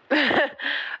depressing,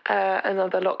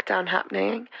 another lockdown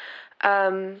happening.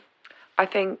 I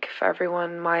think for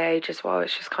everyone my age as well,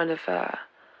 it's just kind of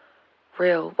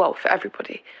real, well, for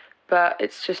everybody, but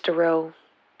it's just a real,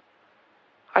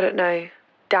 I don't know,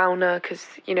 downer, because,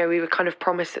 you know, we were kind of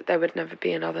promised that there would never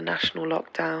be another national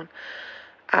lockdown.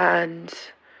 And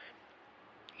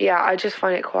yeah, I just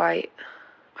find it quite,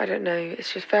 I don't know,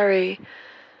 it's just very,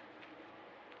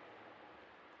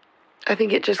 I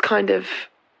think it just kind of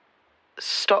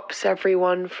stops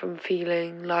everyone from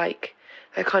feeling like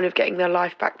they're kind of getting their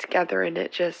life back together, and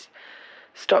it just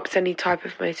stops any type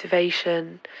of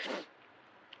motivation,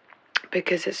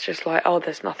 because it's just like, oh,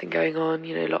 there's nothing going on,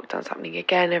 you know, lockdown's happening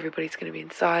again, everybody's going to be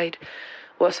inside,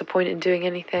 what's the point in doing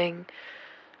anything?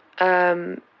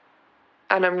 And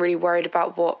I'm really worried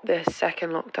about what this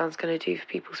second lockdown's going to do for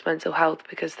people's mental health,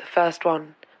 because the first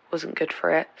one wasn't good for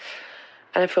it,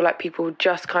 and I feel like people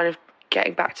just kind of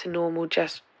getting back to normal,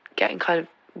 just getting kind of,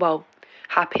 well,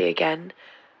 happy again.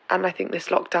 And I think this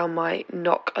lockdown might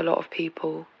knock a lot of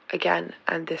people again,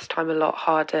 and this time a lot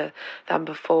harder than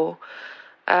before.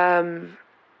 And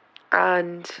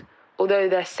although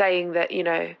they're saying that, you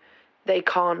know, they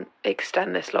can't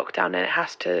extend this lockdown and it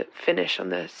has to finish on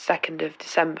the 2nd of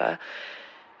December,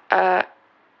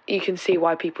 you can see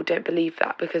why people don't believe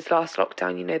that, because last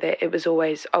lockdown, you know, it was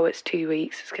always, oh, it's 2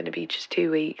 weeks, it's going to be just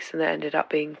 2 weeks, and it ended up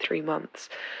being 3 months.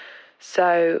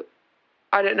 So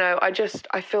I don't know,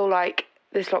 I feel like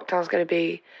this lockdown's going to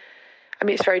be, I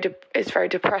mean, it's very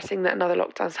depressing that another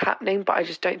lockdown's happening, but I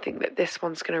just don't think that this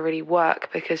one's going to really work,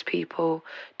 because people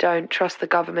don't trust the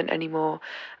government anymore,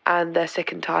 and they're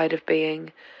sick and tired of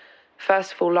being,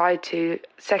 first of all, lied to,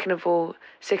 second of all,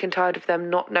 sick and tired of them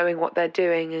not knowing what they're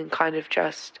doing and kind of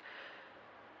just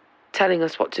telling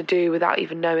us what to do without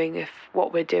even knowing if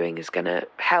what we're doing is going to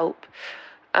help.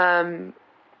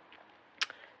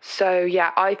 So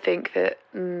yeah, I think that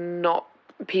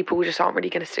people just aren't really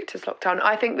going to stick to this lockdown.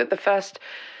 I think that the first,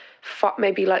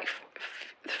 maybe like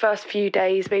the first few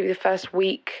days, maybe the first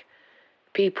week,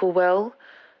 people will.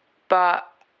 But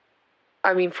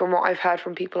I mean, from what I've heard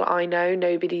from people I know,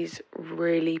 nobody's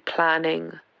really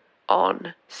planning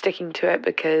on sticking to it,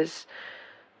 because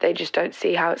they just don't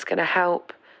see how it's going to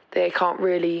help. They can't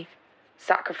really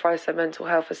sacrifice their mental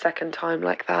health a second time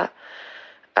like that.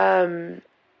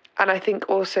 And I think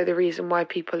also the reason why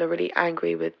people are really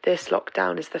angry with this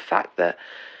lockdown is the fact that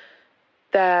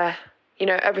you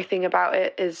know, everything about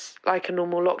it is like a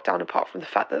normal lockdown, apart from the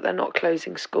fact that they're not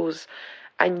closing schools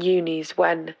and unis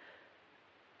when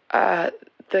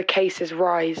the cases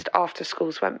rised after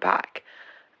schools went back.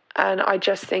 And I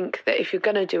just think that if you're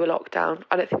going to do a lockdown,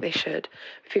 I don't think they should.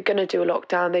 If you're going to do a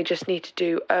lockdown, they just need to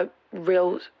do a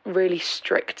really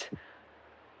strict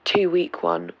 2-week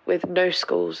one with no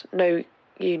schools, no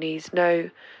unis, no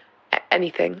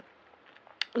anything,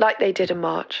 like they did in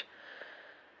March,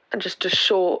 and just a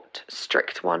short,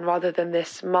 strict one, rather than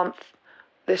this one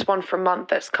for a month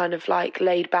that's kind of like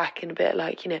laid back and a bit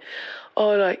like, you know,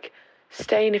 oh, like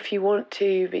stay in if you want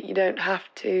to, but you don't have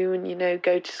to, and, you know,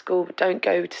 go to school, but don't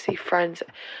go to see friends.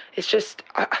 It's just,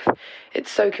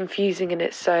 it's so confusing, and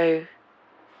it's so,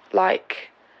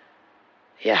 like,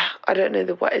 yeah, I don't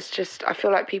know it's just, I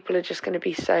feel like people are just going to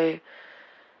be so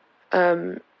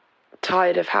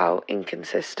tired of how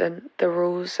inconsistent the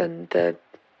rules and the,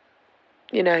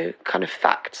 you know, kind of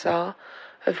facts are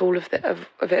of all of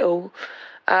it all.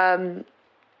 But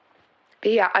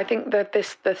yeah, I think that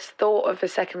this thought of a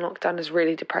second lockdown is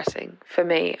really depressing for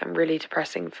me and really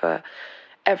depressing for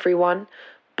everyone.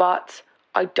 But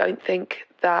I don't think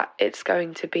that it's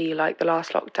going to be like the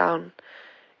last lockdown.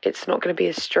 It's not going to be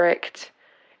as strict.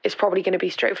 It's probably going to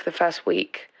be strict for the first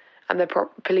week, and the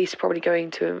police are probably going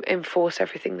to enforce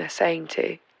everything they're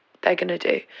going to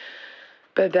do.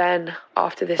 But then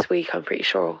after this week, I'm pretty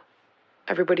sure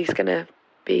everybody's going to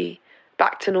be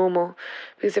back to normal,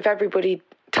 because if everybody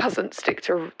doesn't stick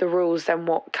to the rules, then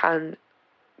what can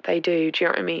they do? Do you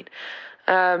know what I mean?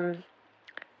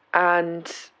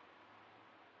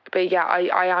 But yeah,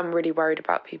 I am really worried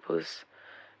about people's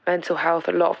mental health.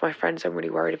 A lot of my friends I'm really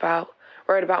worried about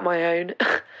my own,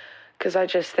 because I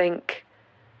just think,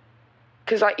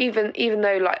 because like even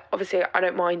though, like, obviously I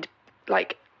don't mind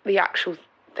like the actual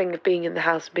thing of being in the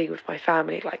house and being with my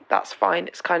family, like that's fine.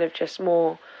 It's kind of just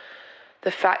more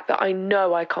the fact that I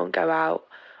know I can't go out,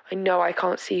 I know I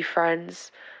can't see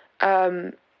friends,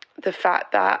 the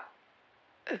fact that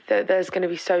there's going to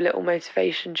be so little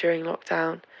motivation during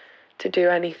lockdown to do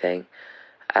anything,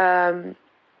 and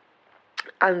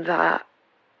that,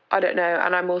 I don't know,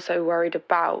 and I'm also worried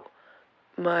about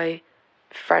my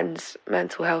friends'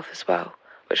 mental health as well,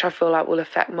 which I feel like will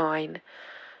affect mine.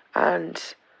 And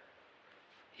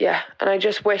yeah, and I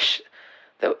just wish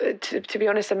that, to be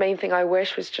honest, the main thing I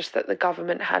wish was just that the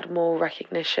government had more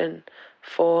recognition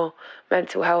for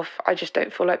mental health. I just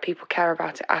don't feel like people care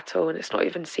about it at all, and it's not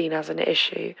even seen as an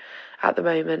issue at the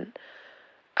moment.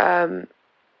 And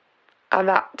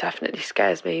that definitely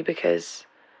scares me, because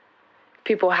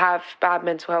people have bad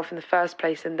mental health in the first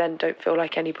place and then don't feel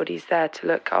like anybody's there to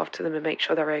look after them and make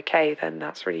sure they're okay. Then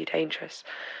that's really dangerous.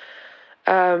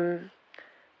 But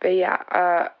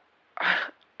yeah,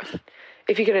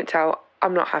 if you couldn't tell,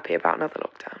 I'm not happy about another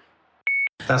lockdown.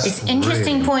 It's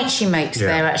interesting point she makes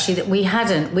there, actually, that we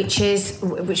hadn't,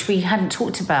 which we hadn't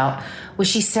talked about, where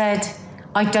she said,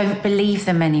 I don't believe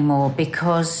them anymore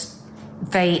because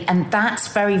and that's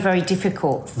very, very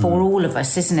difficult for all of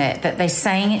us, isn't it? That they're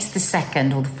saying it's the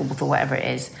 2nd or the 4th or whatever it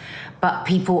is, but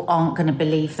people aren't going to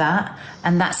believe that.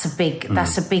 And that's a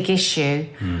big issue.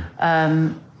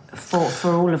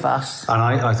 For all of us. And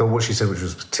I thought what she said, which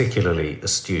was particularly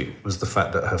astute, was the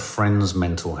fact that her friend's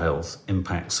mental health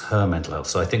impacts her mental health.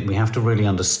 So I think we have to really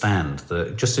understand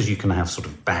that just as you can have sort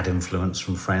of bad influence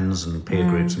from friends and peer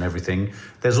groups and everything,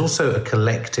 there's also a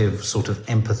collective sort of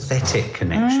empathetic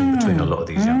connection between a lot of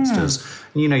these youngsters.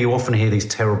 You know, you often hear these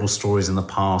terrible stories in the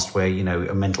past where, you know,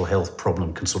 a mental health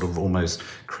problem can sort of almost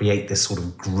create this sort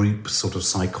of group sort of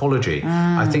psychology.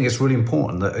 I think it's really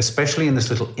important that, especially in this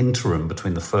little interim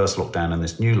between the first lockdown and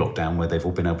this new lockdown, where they've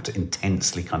all been able to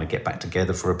intensely kind of get back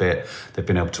together for a bit, they've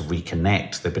been able to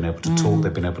reconnect, they've been able to talk,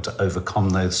 they've been able to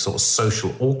overcome those sort of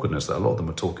social awkwardness that a lot of them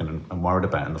were talking and worried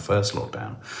about in the first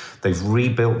lockdown. They've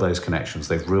rebuilt those connections,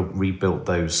 they've rebuilt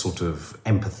those sort of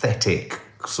empathetic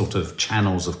sort of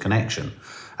channels of connection.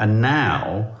 And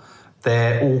now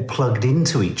they're all plugged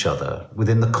into each other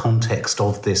within the context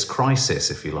of this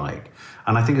crisis, if you like.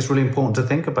 And I think it's really important to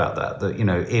think about that, you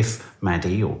know, if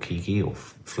Maddie or Kiki or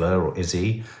Fleur or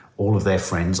Izzy, all of their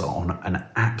friends are on an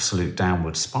absolute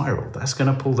downward spiral, that's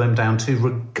going to pull them down too,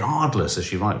 regardless, as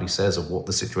she rightly says, of what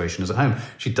the situation is at home.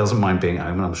 She doesn't mind being at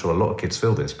home, and I'm sure a lot of kids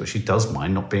feel this, but she does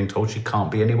mind not being told she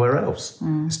can't be anywhere else.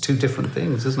 It's two different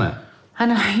things, isn't it?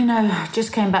 And, you know,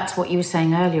 just going back to what you were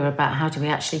saying earlier about how do we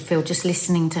actually feel, just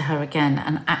listening to her again,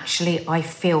 and actually I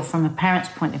feel from a parent's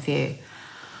point of view,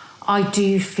 I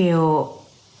do feel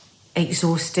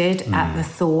exhausted at the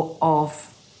thought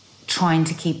of trying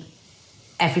to keep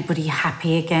everybody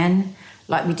happy again,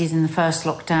 like we did in the first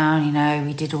lockdown. You know,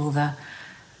 we did all the,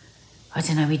 I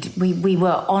don't know, we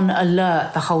were on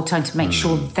alert the whole time to make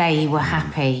sure they were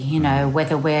happy, you know,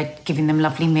 whether we're giving them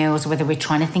lovely meals or whether we're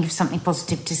trying to think of something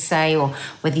positive to say, or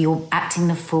whether you're acting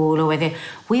the fool, or whether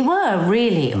we were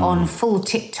really on full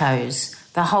tiptoes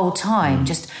the whole time,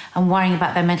 and worrying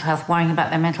about their mental health,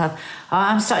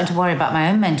 I'm starting to worry about my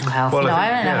own mental health. Well, I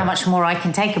don't know how much more I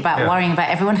can take about worrying about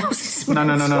everyone else's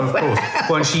mental health. No, of course.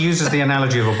 Well, and she uses the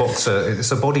analogy of a boxer.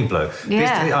 It's a body blow.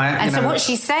 Yeah. So what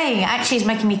she's saying actually is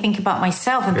making me think about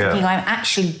myself and thinking I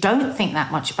actually don't think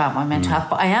that much about my mental health,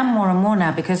 but I am more and more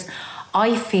now, because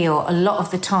I feel a lot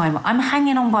of the time I'm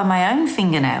hanging on by my own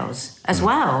fingernails as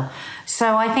well.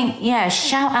 So I think,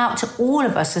 shout out to all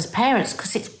of us as parents,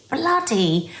 because it's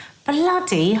bloody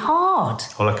hard.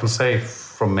 Well, I can say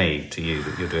from me to you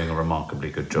that you're doing a remarkably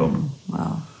good job.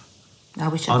 Well, I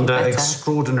wish I did under better.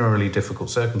 Extraordinarily difficult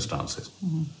circumstances.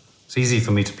 It's easy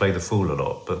for me to play the fool a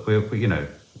lot, but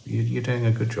you're doing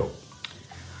a good job.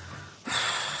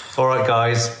 All right,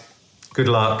 guys. Good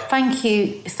luck. Thank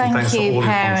you, thanks for all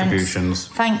parents. Your contributions.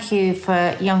 Thank you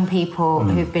for young people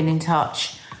who've been in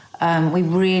touch. We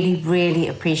really, really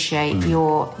appreciate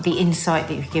the insight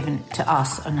that you've given to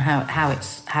us on how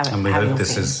it's. And we hope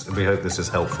this is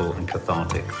helpful and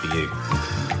cathartic for you.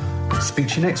 Speak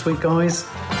to you next week, guys.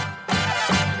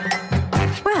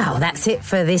 Well, that's it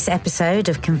for this episode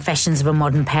of Confessions of a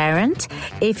Modern Parent.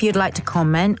 If you'd like to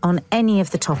comment on any of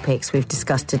the topics we've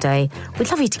discussed today, we'd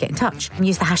love you to get in touch.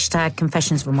 Use the hashtag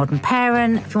Confessions of a Modern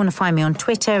Parent. If you want to find me on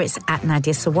Twitter, it's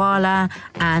 @NadiaSawala,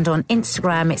 and on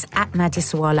Instagram, it's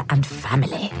 @NadiaSawala and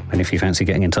Family. And if you fancy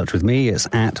getting in touch with me, it's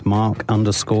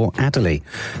 @Mark_Adderley.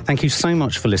 Thank you so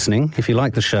much for listening. If you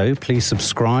like the show, please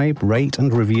subscribe, rate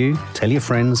and review, tell your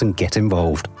friends and get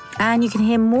involved. And you can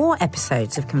hear more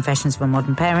episodes of Confessions of a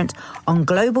Modern Parent on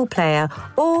Global Player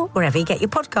or wherever you get your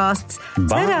podcasts.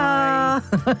 Bye.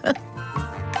 Ta-da!